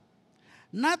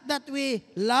 not that we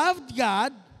loved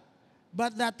God,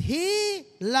 but that He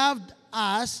loved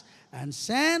us and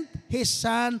sent His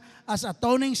Son as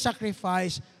atoning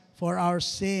sacrifice for our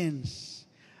sins.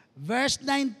 Verse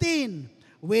 19,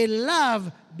 we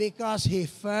love because He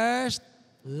first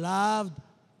loved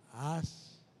us.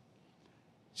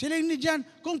 Siling ni John,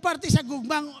 kung parte sa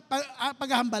gugmang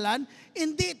paghahambalan,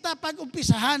 hindi ta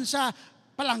pag-umpisahan sa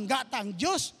palangga ta ang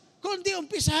Diyos, kundi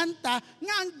umpisahan ta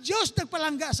nga ang Diyos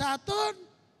nagpalangga sa aton.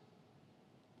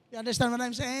 You understand what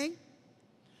I'm saying?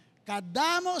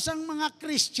 Kadamo sang mga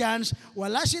Christians,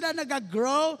 wala sila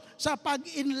nag-grow sa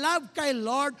pag-in-love kay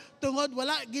Lord tungod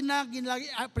wala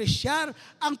gina-appreciate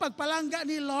ang pagpalangga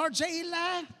ni Lord sa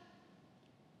ila.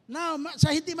 Now,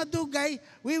 sa hindi madugay,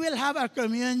 we will have our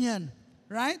communion.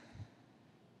 Right?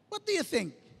 What do you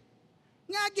think?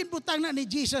 Nga ginbutang na ni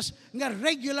Jesus nga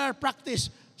regular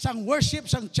practice sang worship,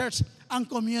 sang church, ang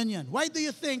communion. Why do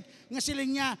you think nga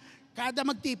siling niya kada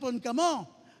magtipon ka mo?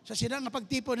 Sa sila nga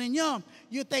pagtipon ninyo,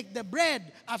 you take the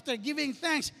bread, after giving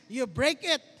thanks, you break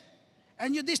it,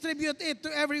 and you distribute it to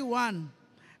everyone.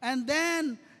 And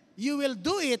then, you will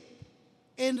do it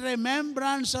in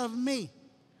remembrance of me.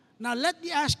 Now, let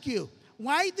me ask you,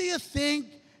 why do you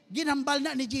think ginambal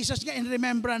na ni Jesus nga in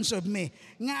remembrance of me?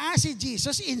 Nga si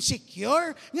Jesus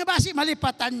insecure? Nga ba si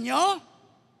malipatan nyo?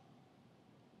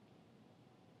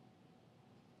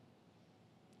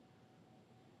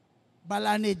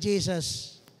 Bala ni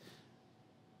Jesus,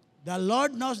 the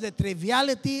Lord knows the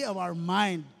triviality of our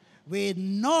mind. We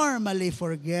normally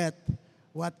forget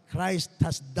what Christ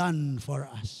has done for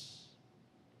us.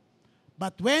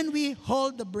 But when we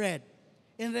hold the bread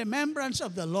in remembrance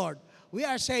of the Lord, we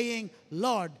are saying,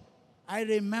 Lord, I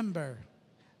remember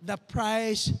the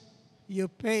price you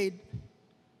paid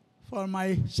for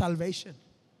my salvation.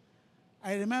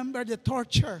 I remember the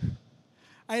torture.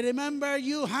 I remember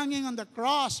you hanging on the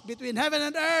cross between heaven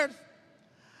and earth.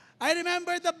 I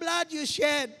remember the blood you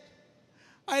shed.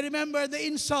 I remember the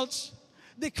insults,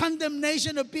 the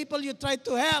condemnation of people you tried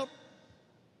to help,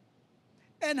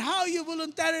 and how you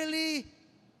voluntarily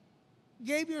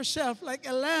gave yourself like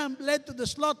a lamb led to the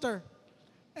slaughter.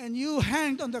 And you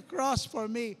hanged on the cross for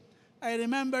me. I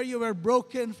remember you were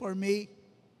broken for me.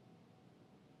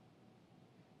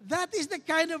 That is the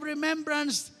kind of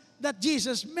remembrance that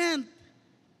Jesus meant.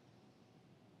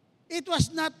 It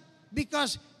was not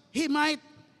because he might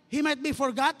be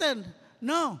forgotten.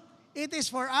 No, it is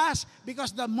for us,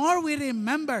 because the more we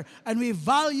remember and we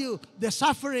value the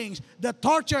sufferings, the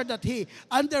torture that He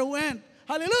underwent,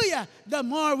 hallelujah, the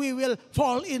more we will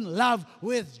fall in love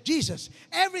with Jesus.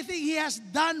 Everything He has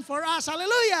done for us,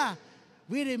 hallelujah,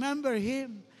 we remember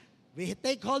Him. We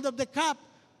take hold of the cup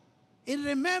in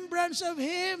remembrance of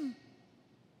Him.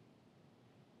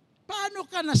 Paano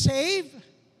ka na-save?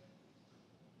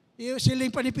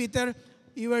 Siling pa ni Peter,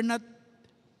 you were not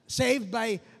saved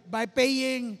by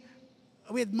paying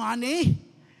with money.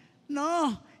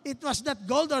 No, it was not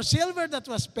gold or silver that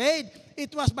was paid.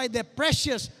 It was by the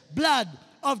precious blood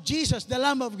of Jesus, the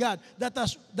Lamb of God,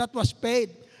 that was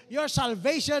paid. your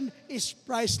salvation is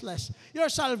priceless. Your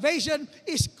salvation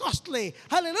is costly.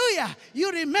 Hallelujah!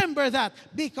 You remember that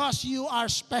because you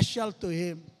are special to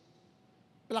Him.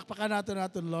 Palakpakan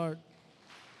natin, Lord.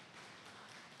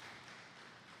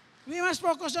 We must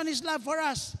focus on His love for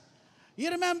us. You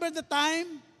remember the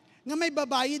time nga may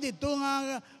babae dito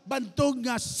nga bantog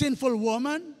nga sinful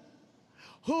woman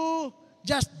who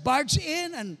just barged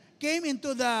in and came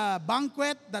into the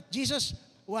banquet that Jesus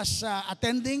was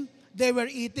attending. They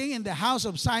were eating in the house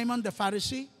of Simon the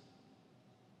Pharisee.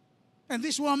 And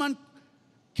this woman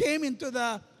came into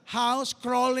the house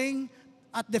crawling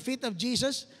at the feet of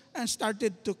Jesus and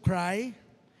started to cry.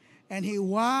 And he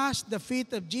washed the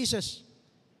feet of Jesus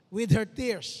with her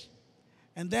tears.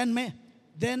 And then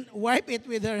wipe it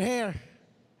with her hair.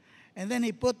 And then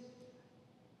he put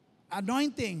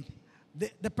anointing,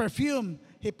 the perfume.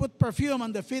 He put perfume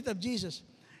on the feet of Jesus.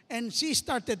 And she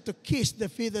started to kiss the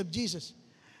feet of Jesus.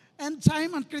 And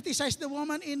Simon criticized the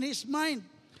woman in his mind.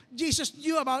 Jesus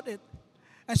knew about it.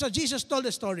 And so Jesus told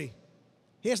the story.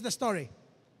 Here's the story.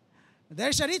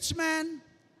 There's a rich man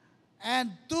and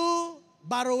two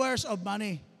borrowers of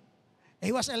money.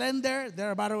 He was a lender, there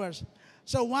are borrowers.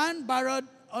 So one borrowed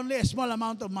only a small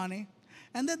amount of money,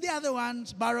 and then the other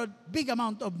ones borrowed big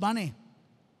amount of money.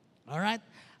 All right?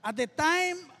 At the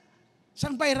time,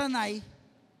 sang bayranay,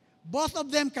 both of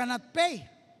them cannot pay.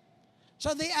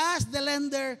 So they asked the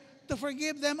lender to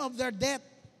forgive them of their debt.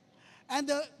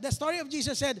 And the story of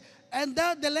Jesus said, and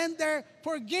the lender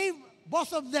forgave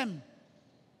both of them.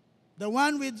 The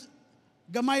one with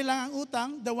gamay lang ang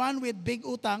utang, the one with big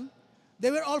utang,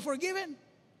 they were all forgiven.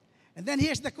 And then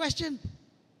here's the question.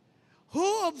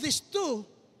 Who of these two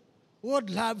would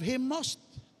love him most?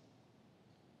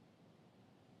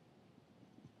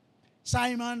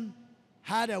 Simon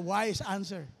had a wise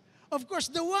answer. Of course,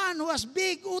 the one who was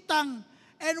big utang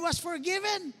and was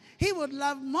forgiven, he would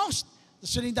love most.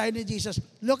 Suning tayo ni Jesus,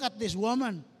 look at this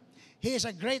woman. He is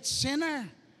a great sinner.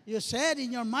 You said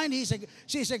in your mind,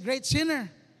 she's a great sinner.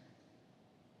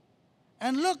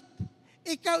 And look,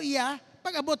 ikaw iya,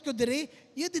 pag abot ko diri,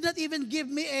 you did not even give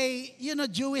me a,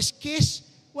 Jewish kiss.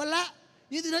 Wala.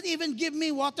 You did not even give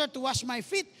me water to wash my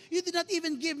feet. You did not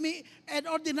even give me an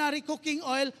ordinary cooking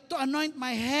oil to anoint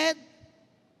my head.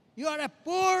 You are a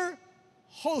poor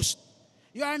host.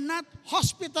 You are not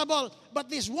hospitable. But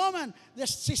this woman,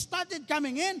 she started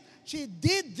coming in. She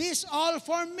did this all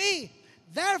for me.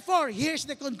 Therefore, here's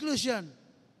the conclusion.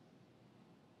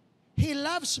 He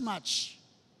loves much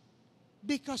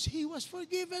because he was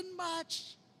forgiven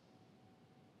much.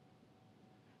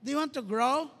 Do you want to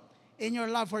grow in your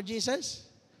love for Jesus?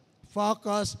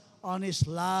 Focus on His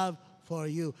love for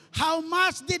you. How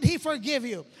much did He forgive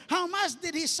you? How much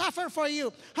did He suffer for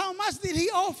you? How much did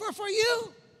He offer for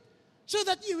you? So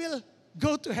that you will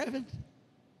go to heaven.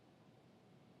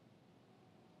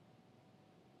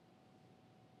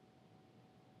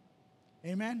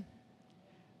 Amen?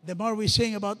 The more we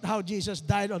sing about how Jesus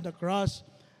died on the cross,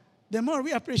 the more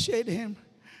we appreciate Him.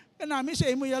 And namin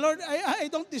say mo, Lord, I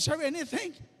don't deserve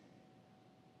anything.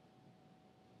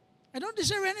 I don't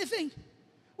deserve anything.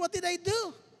 What did I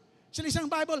do? Sa isang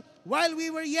Bible, while we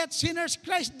were yet sinners,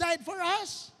 Christ died for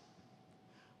us.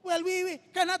 Well, we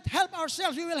cannot help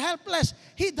ourselves. We will helpless.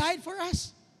 He died for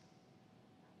us.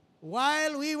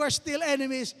 While we were still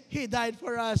enemies, He died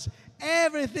for us.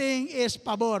 Everything is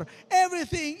pabor.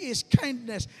 Everything is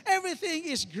kindness. Everything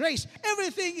is grace.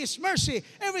 Everything is mercy.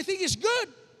 Everything is good.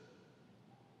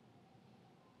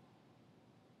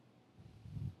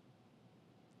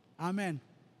 Amen.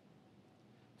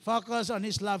 Focus on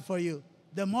His love for you.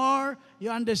 The more you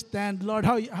understand, Lord,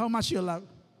 how much you love.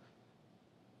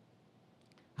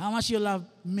 How much you love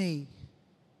me.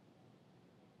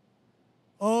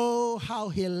 Oh, how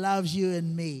He loves you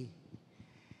and me.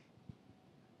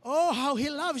 Oh, how He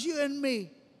loves you and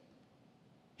me.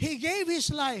 He gave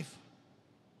His life.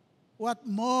 What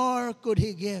more could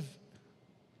He give?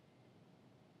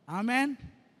 Amen?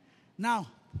 Now,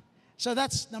 so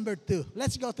that's number 2.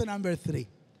 Let's go to number 3.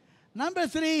 Number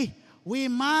 3, we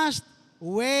must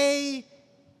weigh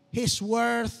His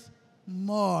worth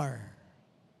more.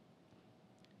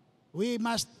 We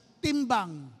must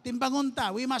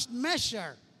timbangunta. We must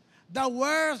measure the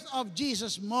worth of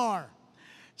Jesus more.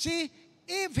 See,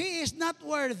 if He is not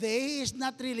worthy, He is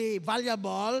not really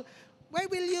valuable, why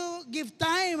will you give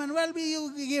time and why will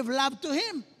you give love to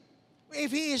Him if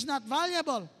He is not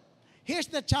valuable? Here's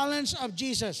the challenge of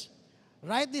Jesus.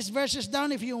 Write these verses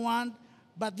down if you want,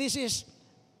 but this is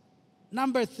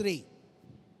number 3.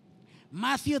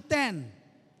 Matthew 10,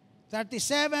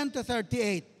 37 to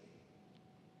 38.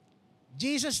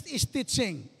 Jesus is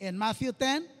teaching in Matthew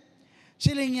 10.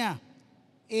 Siling niya,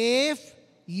 if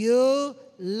you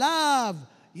love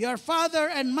your father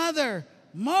and mother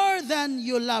more than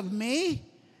you love me,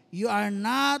 you are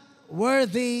not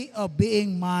worthy of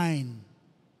being mine.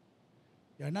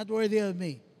 You are not worthy of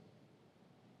me.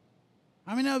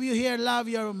 How many of you here love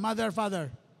your mother,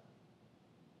 father?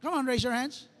 Come on, raise your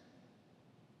hands.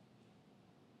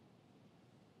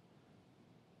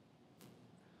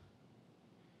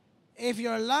 If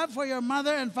your love for your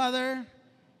mother and father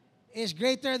is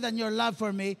greater than your love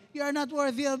for me, you are not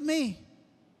worthy of me.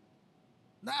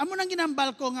 Amo nang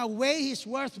ginambal ko nga way He's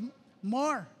worth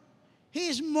more. He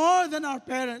is more than our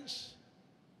parents.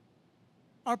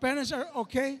 Our parents are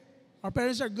okay. Our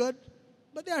parents are good.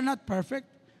 But they are not perfect.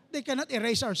 They cannot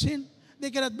erase our sin.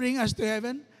 They cannot bring us to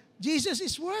heaven. Jesus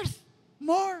is worth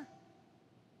more.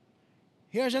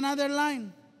 Here's another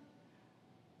line.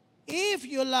 If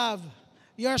you love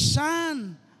your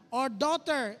son or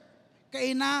daughter,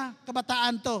 kaina,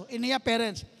 kabataan to, iniya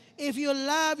parents, if you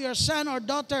love your son or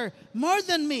daughter more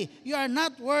than me, you are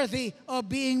not worthy of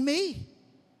being me.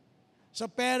 So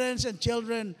parents and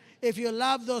children, if you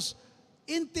love those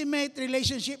intimate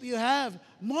relationship you have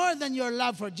more than your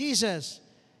love for Jesus,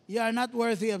 you are not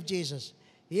worthy of Jesus.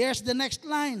 Here's the next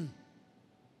line.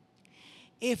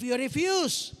 If you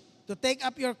refuse to take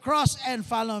up your cross and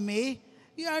follow me,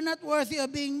 you are not worthy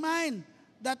of being mine.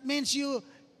 That means you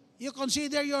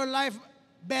consider your life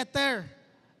better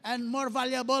and more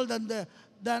valuable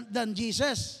than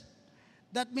Jesus.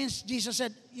 That means Jesus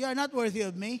said, you are not worthy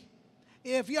of me.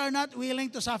 If you are not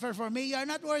willing to suffer for me, you are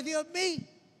not worthy of me.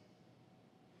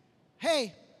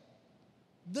 Hey,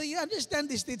 do you understand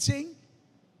this teaching?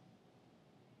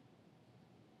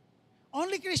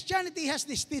 Only Christianity has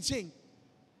this teaching.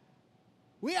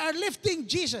 We are lifting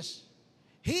Jesus.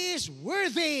 He is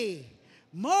worthy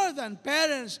more than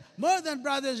parents, more than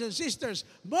brothers and sisters,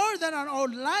 more than our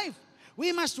own life.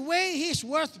 We must weigh His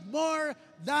worth more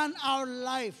than our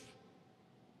life.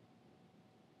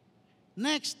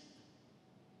 Next,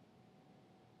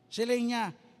 siling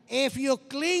niya, if you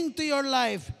cling to your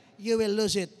life, you will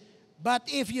lose it. But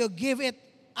if you give it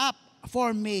up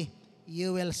for me,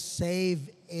 you will save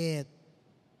it.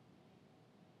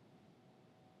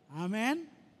 Amen?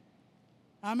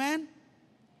 Amen?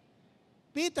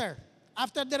 Peter,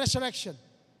 after the resurrection,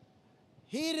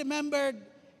 he remembered,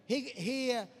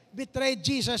 he betrayed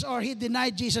Jesus, or he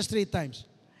denied Jesus 3 times.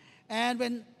 And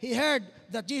when he heard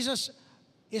that Jesus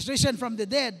is risen from the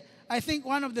dead, I think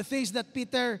one of the things that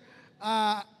Peter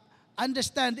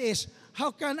understand is,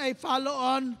 how can I follow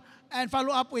on and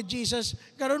follow up with Jesus?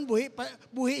 Karon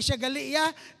buhi siya gali,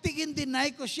 tigin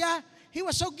deny ko siya. He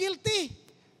was so guilty.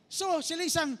 So, sila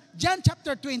isang John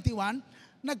chapter 21,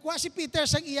 nagkuha si Peter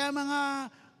sa iya mga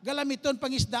galamiton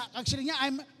pangisda. Kag sila niya,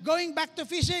 I'm going back to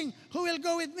fishing. Who will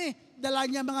go with me? Dala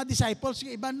niya mga disciples,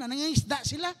 iban na nangingisda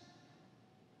sila.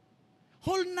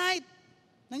 Whole night,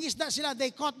 nangisda sila.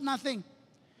 They caught nothing.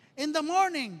 In the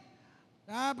morning,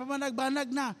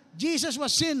 pamanag-banag na, Jesus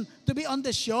was seen to be on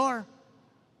the shore.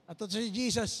 At si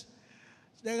Jesus,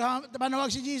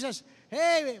 panawag si Jesus,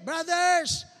 hey,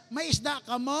 brothers, may isda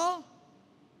ka mo?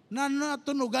 Na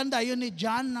natunugan dayon ni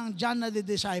John, ng John na the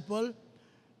disciple.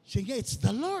 Sige, it's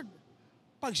the Lord.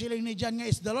 Pag siling ni John nga,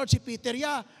 it's the Lord, si Peter,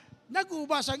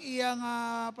 nagubas ang iyang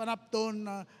panapton,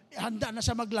 handa na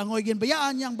sa maglangoy,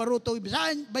 bayaan niya ang baruto,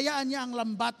 bayaan niya ang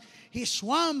lambat. He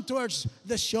swam towards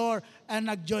the shore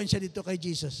and nag-join siya dito kay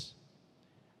Jesus.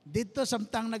 Dito,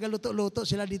 samtang nagaluto-luto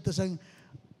sila dito sa,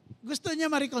 gusto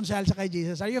niya ma-reconcile sa kay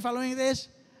Jesus. Are you following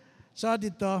this? So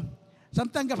dito,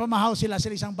 samtang kapamahaw sila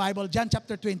sa isang Bible, John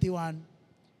chapter 21,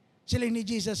 siling ni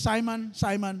Jesus, Simon,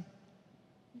 Simon,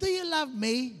 do you love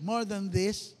me more than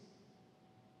this?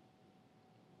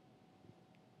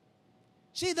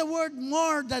 See, the word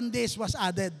more than this was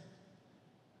added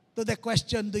to the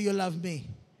question, do you love me?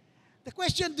 The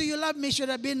question, do you love me, should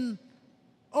have been,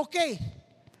 okay.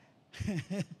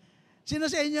 Sino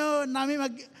sa inyo,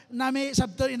 nami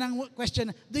sabton inang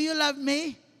question, do you love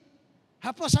me?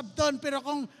 Hapo sabton, pero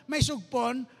kung may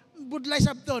sugpon, budlay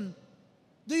sabton.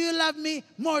 Do you love me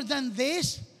more than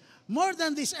this? More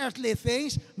than these earthly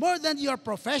things? More than your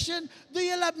profession? Do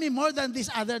you love me more than these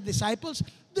other disciples?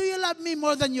 Do you love me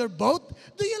more than your boat?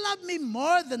 Do you love me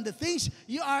more than the things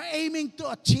you are aiming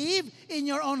to achieve in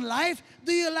your own life?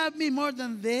 Do you love me more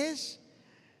than this?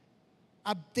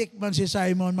 Abtik man si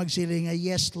Simon magsiling,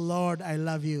 yes Lord, I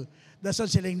love you. That's what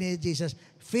siling ni Jesus.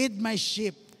 Feed my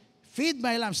sheep. Feed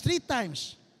my lambs 3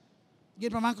 times.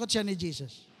 Ginpamangkot siya ni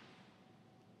Jesus.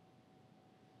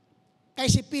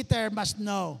 Kay si Peter must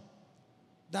know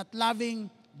that loving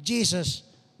Jesus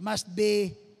must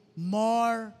be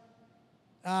more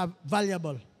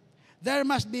valuable. There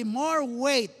must be more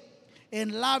weight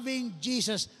in loving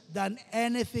Jesus than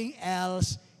anything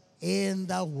else in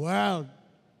the world.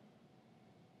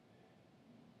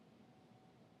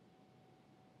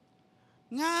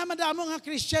 Nga madamo nga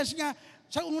Christians nga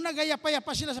sa una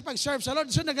gayapa-yapa sila sa pag-serve sa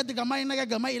Lord, so nagagamay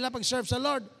ila pag-serve sa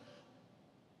Lord.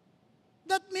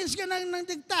 That means nga nang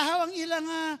nagtahaw ang ilang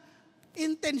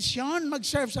intensyon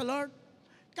mag-serve sa Lord.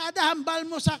 Kada hambal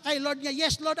mo sa kay Lord nga,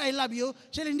 yes Lord, I love you.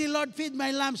 Sila hindi, Lord, feed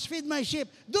my lambs, feed my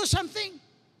sheep. Do something.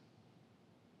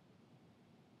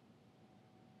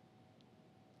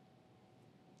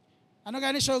 Ano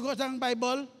gani sugot ang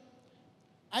Bible?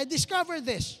 I discovered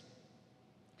this.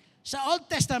 Sa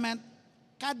Old Testament,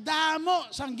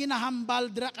 kadamo sang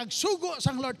ginahambal dira kag sugo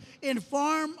sang Lord in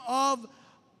form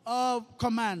of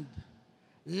command.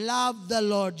 Love the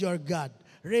Lord your God.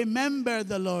 Remember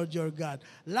the Lord your God.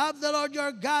 Love the Lord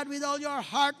your God with all your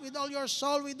heart, with all your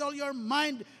soul, with all your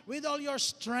mind, with all your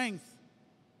strength.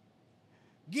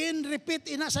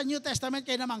 Gin-repeat ina sa New Testament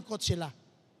kay namangkot sila.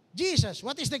 Jesus,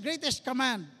 what is the greatest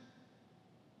command?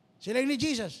 Sila ni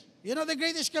Jesus. You know the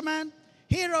greatest command?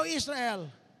 Hear, O Israel.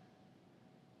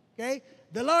 Okay?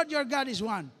 The Lord your God is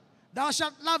one. Thou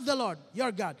shalt love the Lord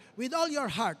your God with all your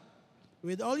heart,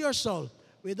 with all your soul,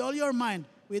 with all your mind,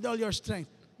 with all your strength.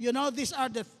 You know, these are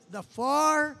the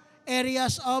 4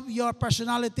 areas of your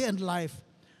personality and life.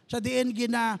 Sa diin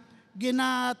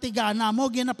ginatigana mo,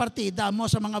 ginapartida mo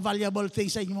sa mga valuable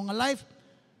things sa inyong mga life.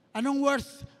 Anong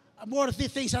worthy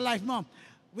things sa life mo?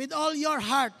 With all your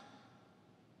heart.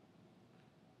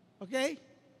 Okay?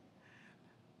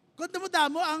 Kung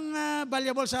damo ang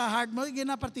valuable sa heart mo,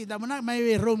 ginapartida mo na,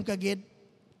 may room kagid.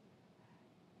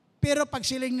 Pero pag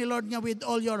siling ni Lord nga with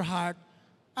all your heart,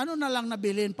 ano na lang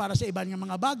nabilin para sa ibang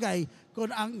mga bagay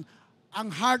kung ang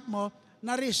heart mo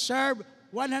na-reserve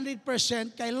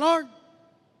 100% kay Lord.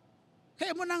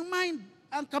 Kaya mo ng mind,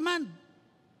 ang command.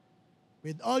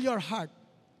 With all your heart.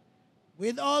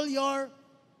 With all your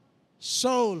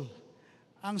soul.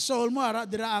 Ang soul mo, ara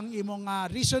dira ang imong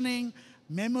reasoning,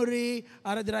 memory,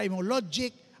 ara dira imong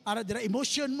logic, ara dira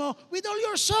emotion mo. With all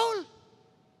your soul.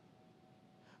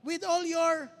 With all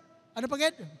your,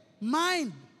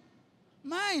 mind.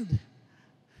 Mind.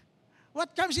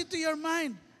 What comes into your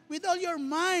mind? With all your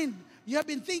mind. You have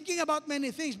been thinking about many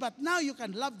things, but now you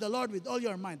can love the Lord with all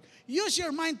your mind. Use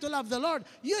your mind to love the Lord.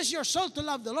 Use your soul to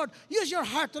love the Lord. Use your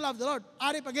heart to love the Lord.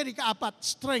 Ari pagani kaapat,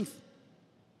 strength.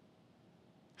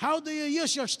 How do you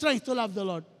use your strength to love the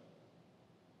Lord?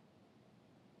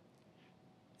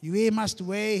 We must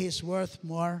weigh His worth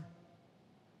more.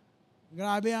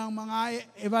 Grabe ang mga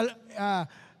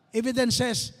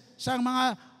evidences sa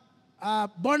mga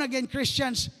born-again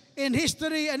Christians in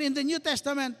history and in the New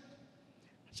Testament.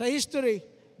 Sa history,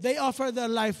 they offer their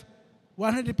life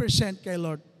 100% kay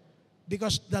Lord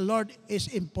because the Lord is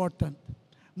important.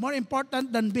 More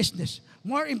important than business.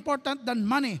 More important than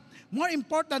money. More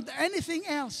important than anything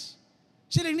else.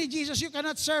 Siling ni Jesus, you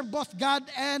cannot serve both God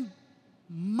and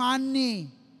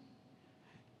money.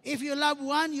 If you love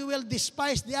one, you will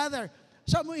despise the other.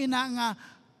 Sa mo ina nga,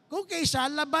 kung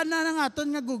kaysa, laban na nga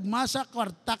aton nga gugma sa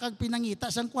kwarta, kag pinangita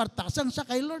sang kwarta, sang sa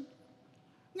kay Lord.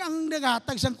 Nga ang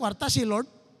nagatag sang kwarta si Lord.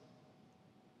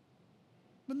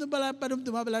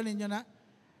 Padumdumabala ninyo na.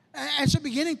 And so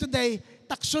beginning today,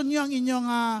 takson nyo ang inyong,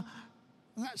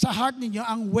 sa heart ninyo,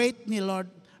 ang weight ni Lord.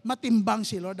 Matimbang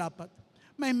si Lord dapat.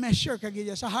 May measure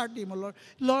kagilya sa heart ni mo, Lord.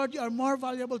 Lord, you are more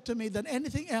valuable to me than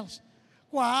anything else.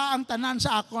 Kuha ang tanan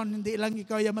sa akon, hindi lang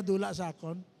ikaw yung madula sa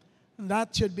akon.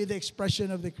 That should be the expression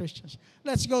of the Christians.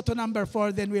 Let's go to number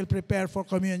 4, then we'll prepare for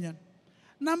communion.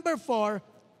 Number 4,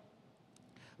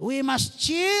 we must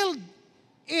shield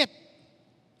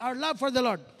our love for the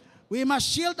Lord. We must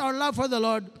shield our love for the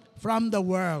Lord from the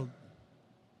world.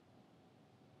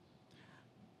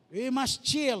 We must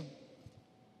shield,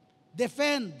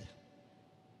 defend.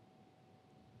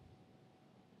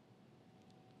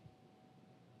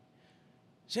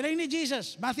 Sila ni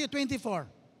Jesus, Matthew 24.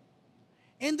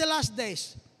 In the last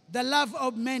days, the love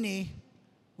of many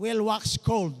will wax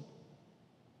cold.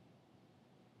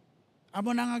 Amo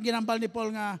na nga ginambal ni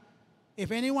Paul nga, if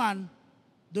anyone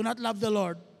do not love the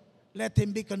Lord, let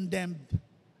him be condemned.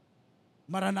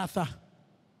 Maranatha.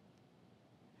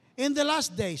 In the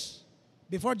last days,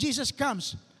 before Jesus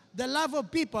comes, the love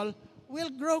of people will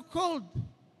grow cold.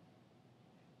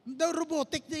 Daw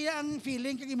robotic niya ang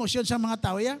feeling kag emosyon sa mga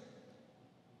tao ya.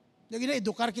 Yung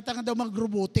ina-edukar kita nga daw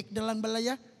mag-robotic na lang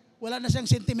balaya. Wala na siyang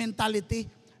sentimentality.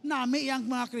 Nami yung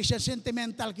mga Christian,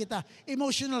 sentimental kita,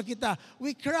 emotional kita.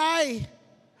 We cry.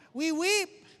 We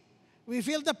weep. We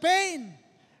feel the pain.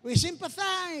 We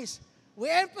sympathize.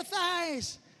 We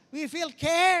empathize. We feel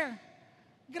care.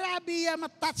 grabe ya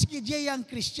matouch kay Jay ang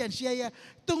Christian siya ya,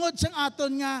 tungod sang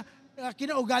aton nga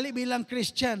kinaugali bilang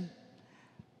Christian.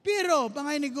 Pero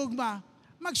mga inigugma,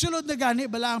 magsulod na gani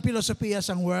bala ang filosofiya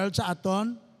sang world sa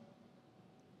aton?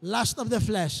 Lust of the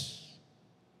flesh,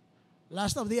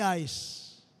 lust of the eyes,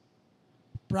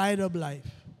 pride of life.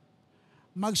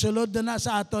 Magsulod na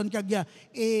sa aton kagya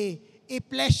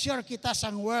i-pleasure kita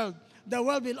sang world. The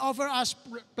world will offer us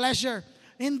pleasure.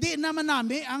 Hindi naman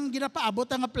namin ang ginapaabot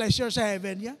ang pleasure sa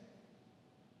heaven ya.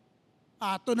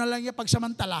 Ato na lang yung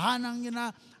pagsamantalahan ang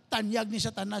tanyag ni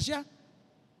Satanas ya.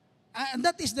 And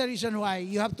that is the reason why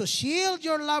you have to shield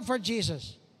your love for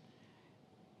Jesus.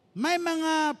 May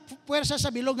mga puwersa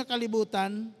sa bilog na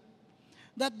kalibutan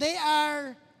that they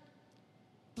are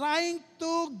trying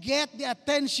to get the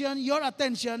attention, your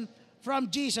attention from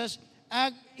Jesus.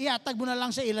 Iatag mo na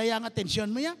lang sa ilayang attention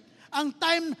mo ya. Ang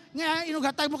time nga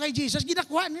inugatag mo kay Jesus,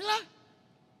 ginakuha nila.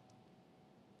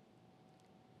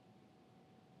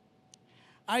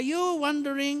 Are you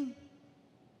wondering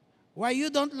why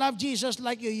you don't love Jesus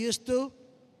like you used to?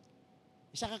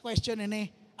 Isa ka question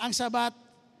ini. Ang sabat,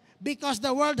 because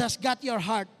the world has got your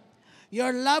heart.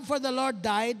 Your love for the Lord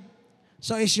died,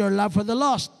 so is your love for the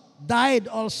lost.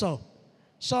 Died also.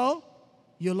 So,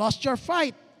 you lost your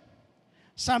fight.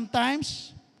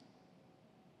 Sometimes,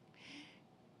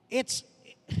 it's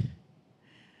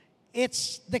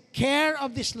the care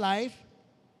of this life,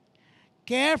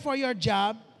 care for your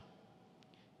job,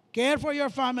 care for your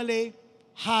family,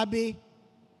 hobby,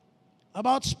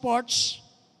 about sports,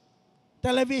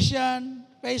 television,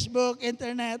 Facebook,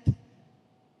 internet,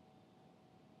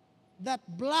 that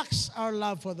blocks our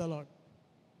love for the Lord.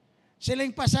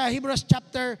 Siling pa sa Hebrews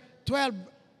chapter 12,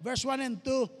 verse 1 and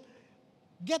 2,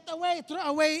 get away, throw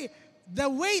away the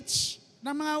weights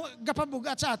ng mga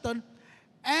gapabugat sa aton,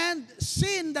 and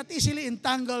sin that easily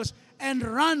entangles, and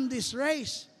run this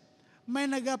race. May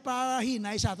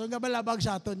nagapahinay sa aton, gabalabag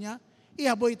sa aton niya,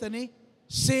 ihaboy ito ni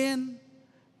sin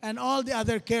and all the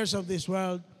other cares of this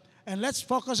world. And let's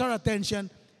focus our attention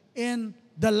in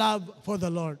the love for the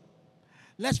Lord.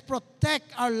 Let's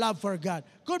protect our love for God.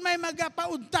 Kung may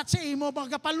magapauntat sa imo,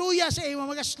 magapaluya sa imo,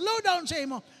 mag-slow down sa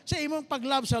imo, sa imong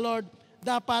pag-love sa Lord,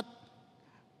 dapat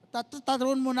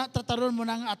tataron mo na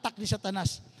ang attack ni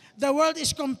Satanas. The world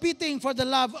is competing for the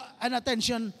love and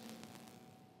attention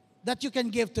that you can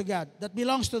give to God, that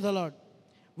belongs to the Lord.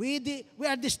 We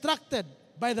are distracted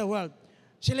by the world.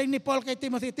 Siling ni Paul kay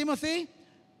Timothy, Timothy,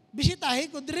 bisitahi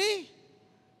ko diri.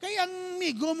 Kay ang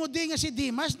migo mo di nga si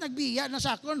Demas, nagbiya na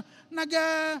sa akon,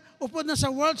 upod na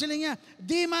sa world. Siling niya,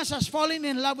 Demas has fallen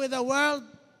in love with the world.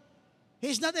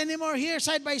 He's not anymore here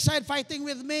side by side fighting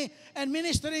with me and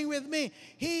ministering with me.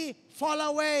 He fall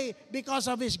away because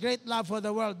of his great love for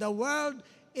the world. The world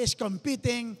is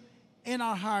competing in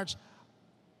our hearts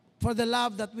for the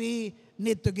love that we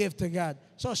need to give to God.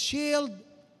 So shield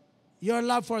your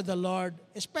love for the Lord,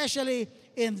 especially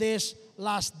in these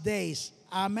last days.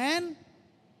 Amen?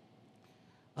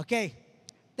 Okay.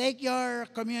 Take your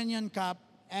communion cup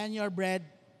and your bread.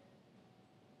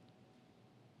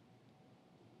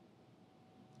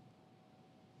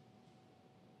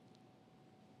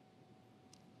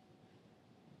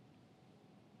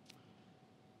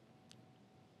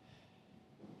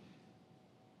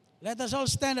 Let us all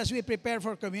stand as we prepare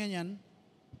for communion.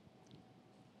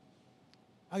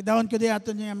 Agdawon ko di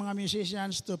ato niya mga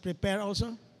musicians to prepare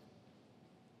also.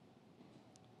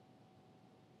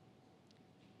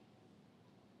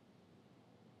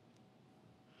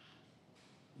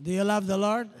 Do you love the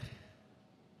Lord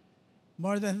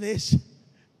more than this?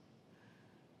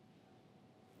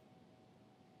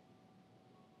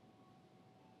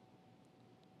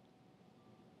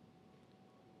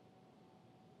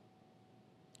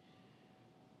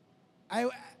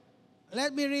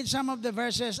 Let me read some of the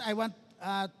verses I want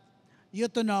you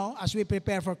to know as we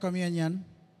prepare for communion.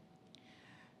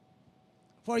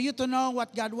 For you to know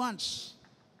what God wants.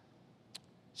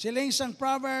 Siling sang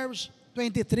Proverbs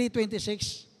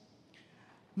 23:26.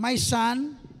 My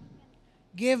son,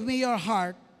 give me your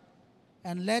heart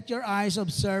and let your eyes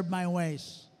observe my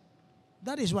ways.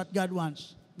 That is what God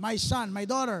wants. My son, my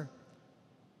daughter,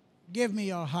 give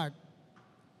me your heart.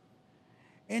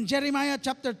 In Jeremiah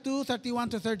chapter 2,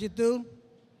 31-32,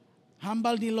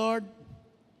 humble the Lord.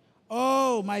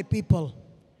 Oh, my people,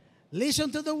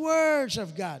 listen to the words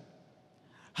of God.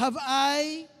 Have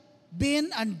I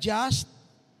been unjust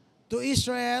to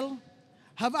Israel?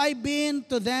 Have I been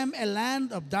to them a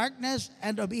land of darkness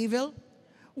and of evil?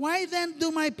 Why then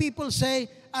do my people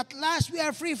say, at last we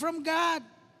are free from God?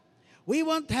 We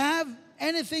won't have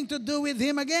anything to do with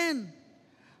Him again.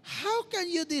 How can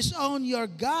you disown your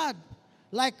God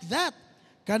like that?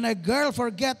 Can a girl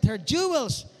forget her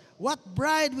jewels? What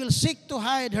bride will seek to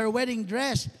hide her wedding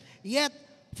dress? Yet,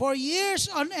 for years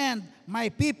on end, my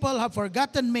people have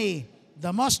forgotten me,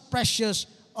 the most precious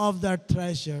of their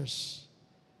treasures.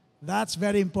 That's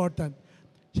very important.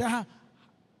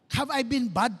 Have I been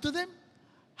bad to them?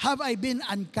 Have I been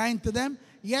unkind to them?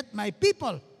 Yet my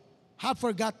people have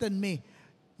forgotten me.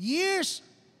 Years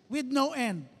with no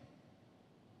end.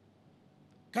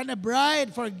 Can a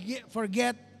bride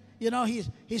forget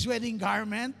his wedding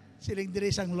garment? Siling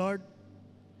diri sang Lord.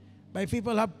 My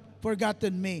people have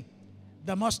forgotten me,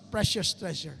 the most precious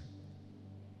treasure.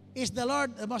 Is the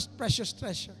Lord the most precious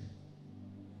treasure?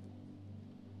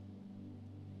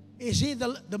 Is He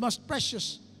the most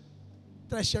precious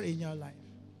treasure in your life?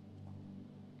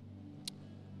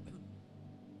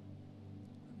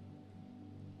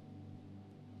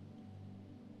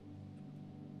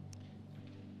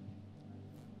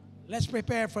 Let's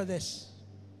prepare for this.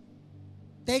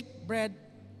 Take bread.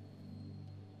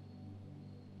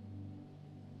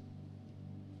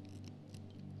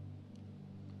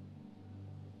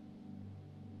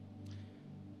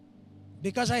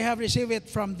 Because I have received it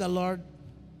from the Lord,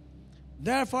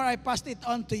 therefore I passed it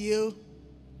on to you,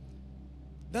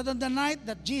 that on the night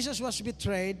that Jesus was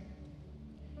betrayed,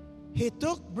 He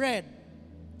took bread,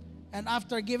 and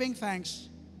after giving thanks,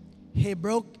 He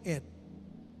broke it,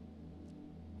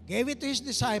 gave it to His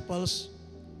disciples,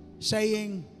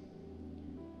 saying,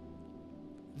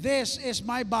 "This is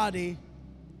my body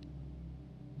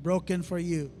broken for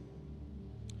you.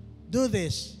 Do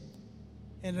this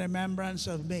in remembrance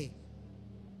of me."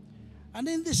 And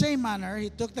in the same manner, He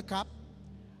took the cup.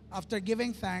 After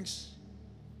giving thanks,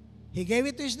 He gave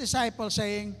it to His disciples,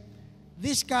 saying,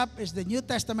 "This cup is the New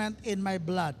Testament in my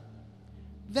blood.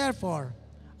 Therefore,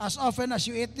 as often as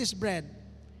you eat this bread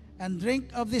and drink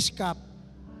of this cup,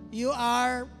 you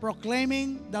are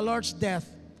proclaiming the Lord's death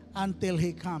until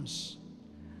He comes."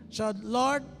 So,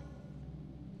 Lord,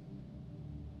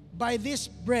 by this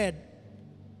bread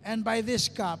and by this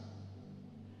cup,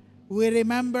 we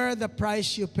remember the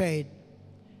price you paid.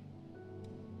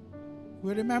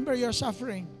 We remember your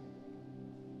suffering.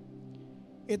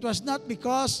 It was not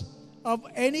because of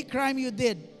any crime you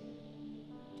did.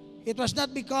 It was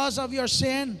not because of your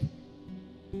sin.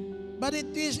 But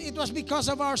it was because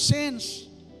of our sins.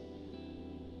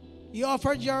 You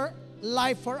offered your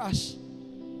life for us.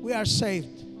 We are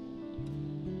saved.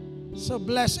 So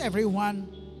bless everyone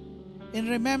in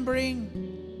remembering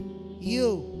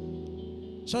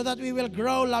you, so that we will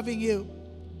grow loving you.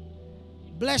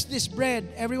 Bless this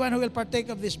bread, everyone who will partake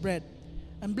of this bread.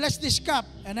 And bless this cup,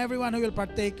 and everyone who will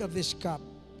partake of this cup.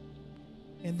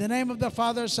 In the name of the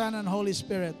Father, Son, and Holy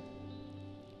Spirit.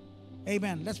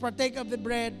 Amen. Let's partake of the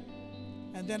bread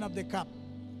and then of the cup.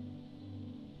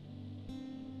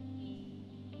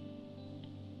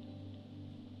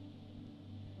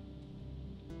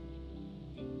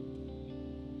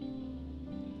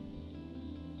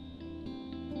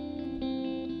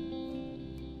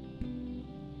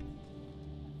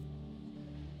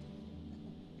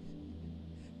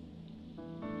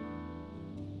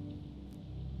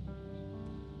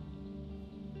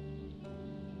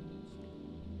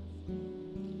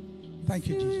 Thank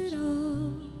you, Jesus.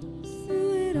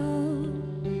 Through it all,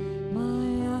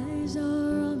 my eyes are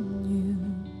on you.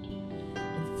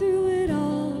 And through it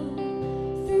all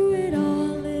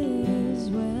it is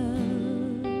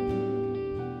well.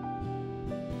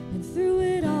 And through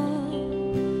it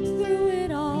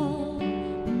all,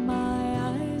 my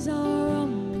eyes are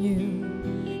on you.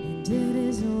 And it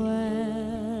is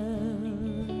well.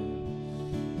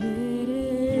 It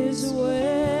is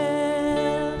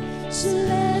well. So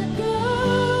let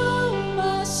go,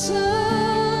 my soul,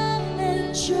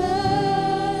 and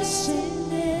trust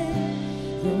in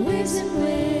it. The winds and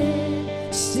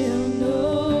wind still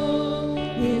know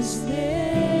His name.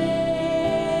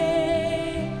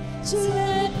 So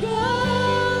let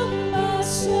go, my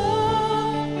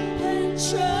soul, and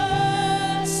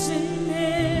trust in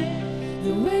it.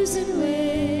 The winds and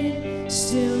wind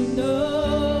still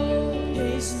know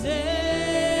His name.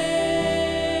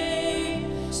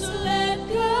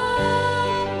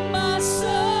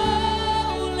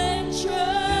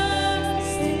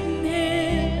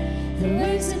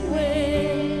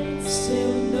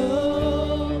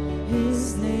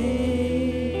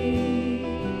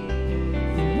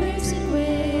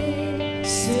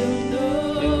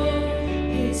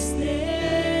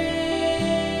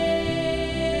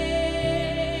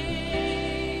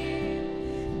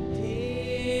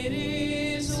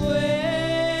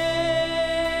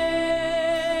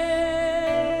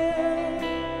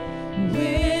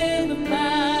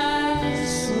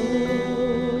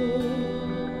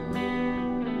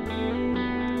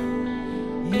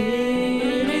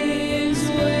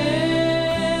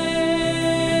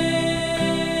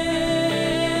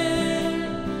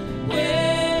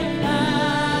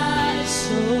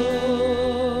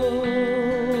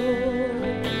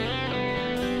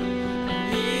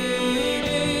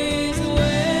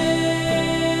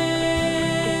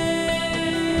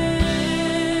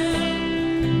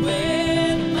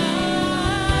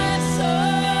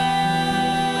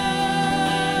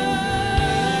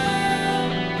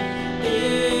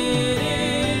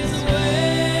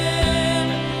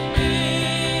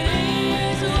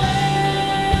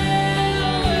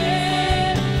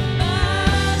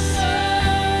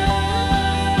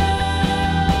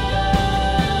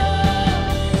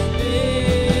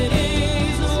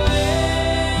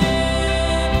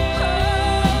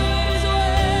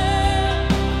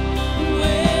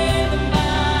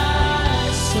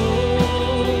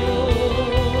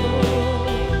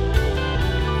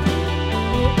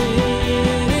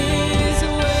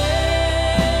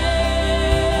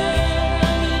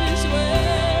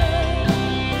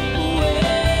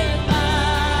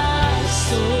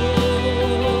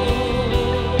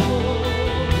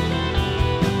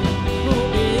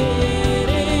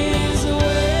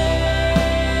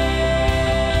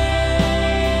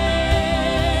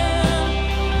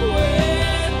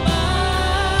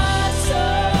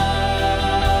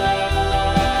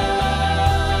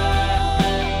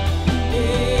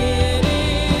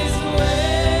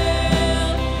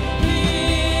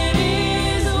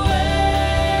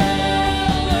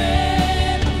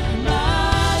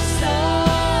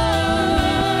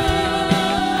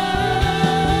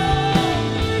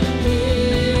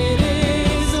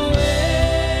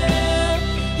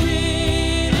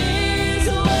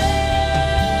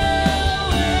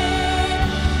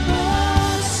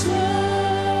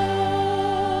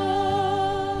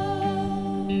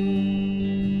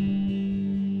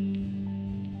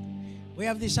 We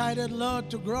have decided,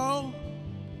 Lord, to grow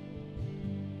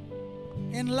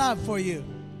in love for you,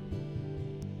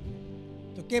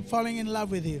 to keep falling in love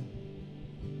with you.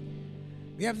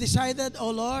 We have decided,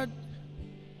 oh Lord,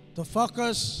 to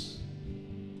focus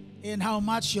in how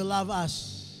much you love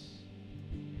us.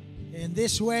 In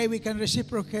this way, we can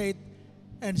reciprocate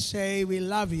and say we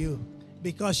love you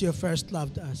because you first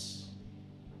loved us.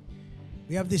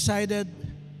 We have decided,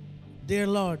 dear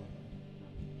Lord,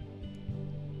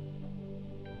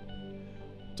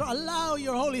 to allow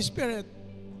your Holy Spirit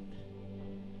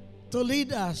to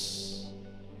lead us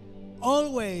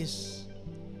always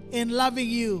in loving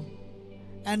you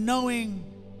and knowing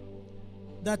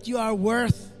that you are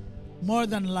worth more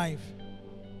than life.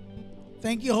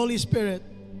 Thank you, Holy Spirit.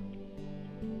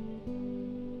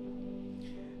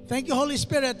 Thank you, Holy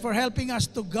Spirit, for helping us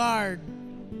to guard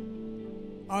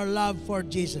our love for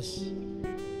Jesus.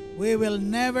 We will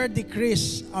never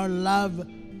decrease our love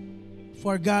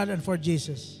for God and for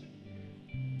Jesus.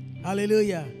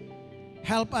 Hallelujah.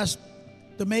 Help us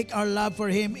to make our love for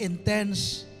Him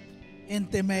intense,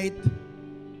 intimate,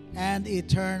 and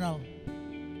eternal.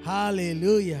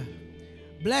 Hallelujah.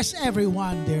 Bless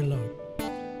everyone, dear Lord.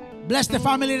 Bless the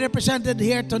family represented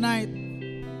here tonight.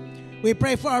 We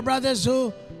pray for our brothers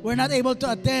who were not able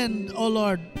to attend, oh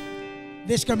Lord,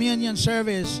 this communion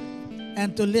service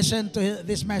and to listen to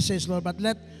this message, Lord. But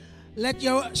let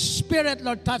your Spirit,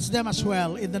 Lord, touch them as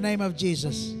well in the name of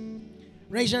Jesus.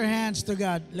 Raise your hands to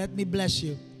God. Let me bless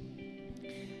you.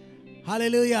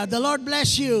 Hallelujah. The Lord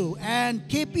bless you and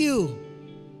keep you.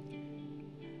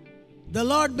 The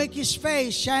Lord make His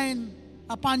face shine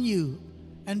upon you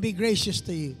and be gracious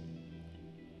to you.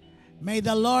 May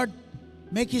the Lord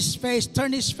make His face,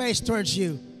 turn His face towards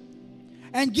you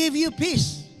and give you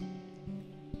peace.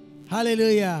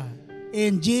 Hallelujah.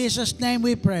 In Jesus' name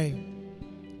we pray.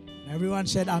 Everyone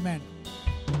said amen.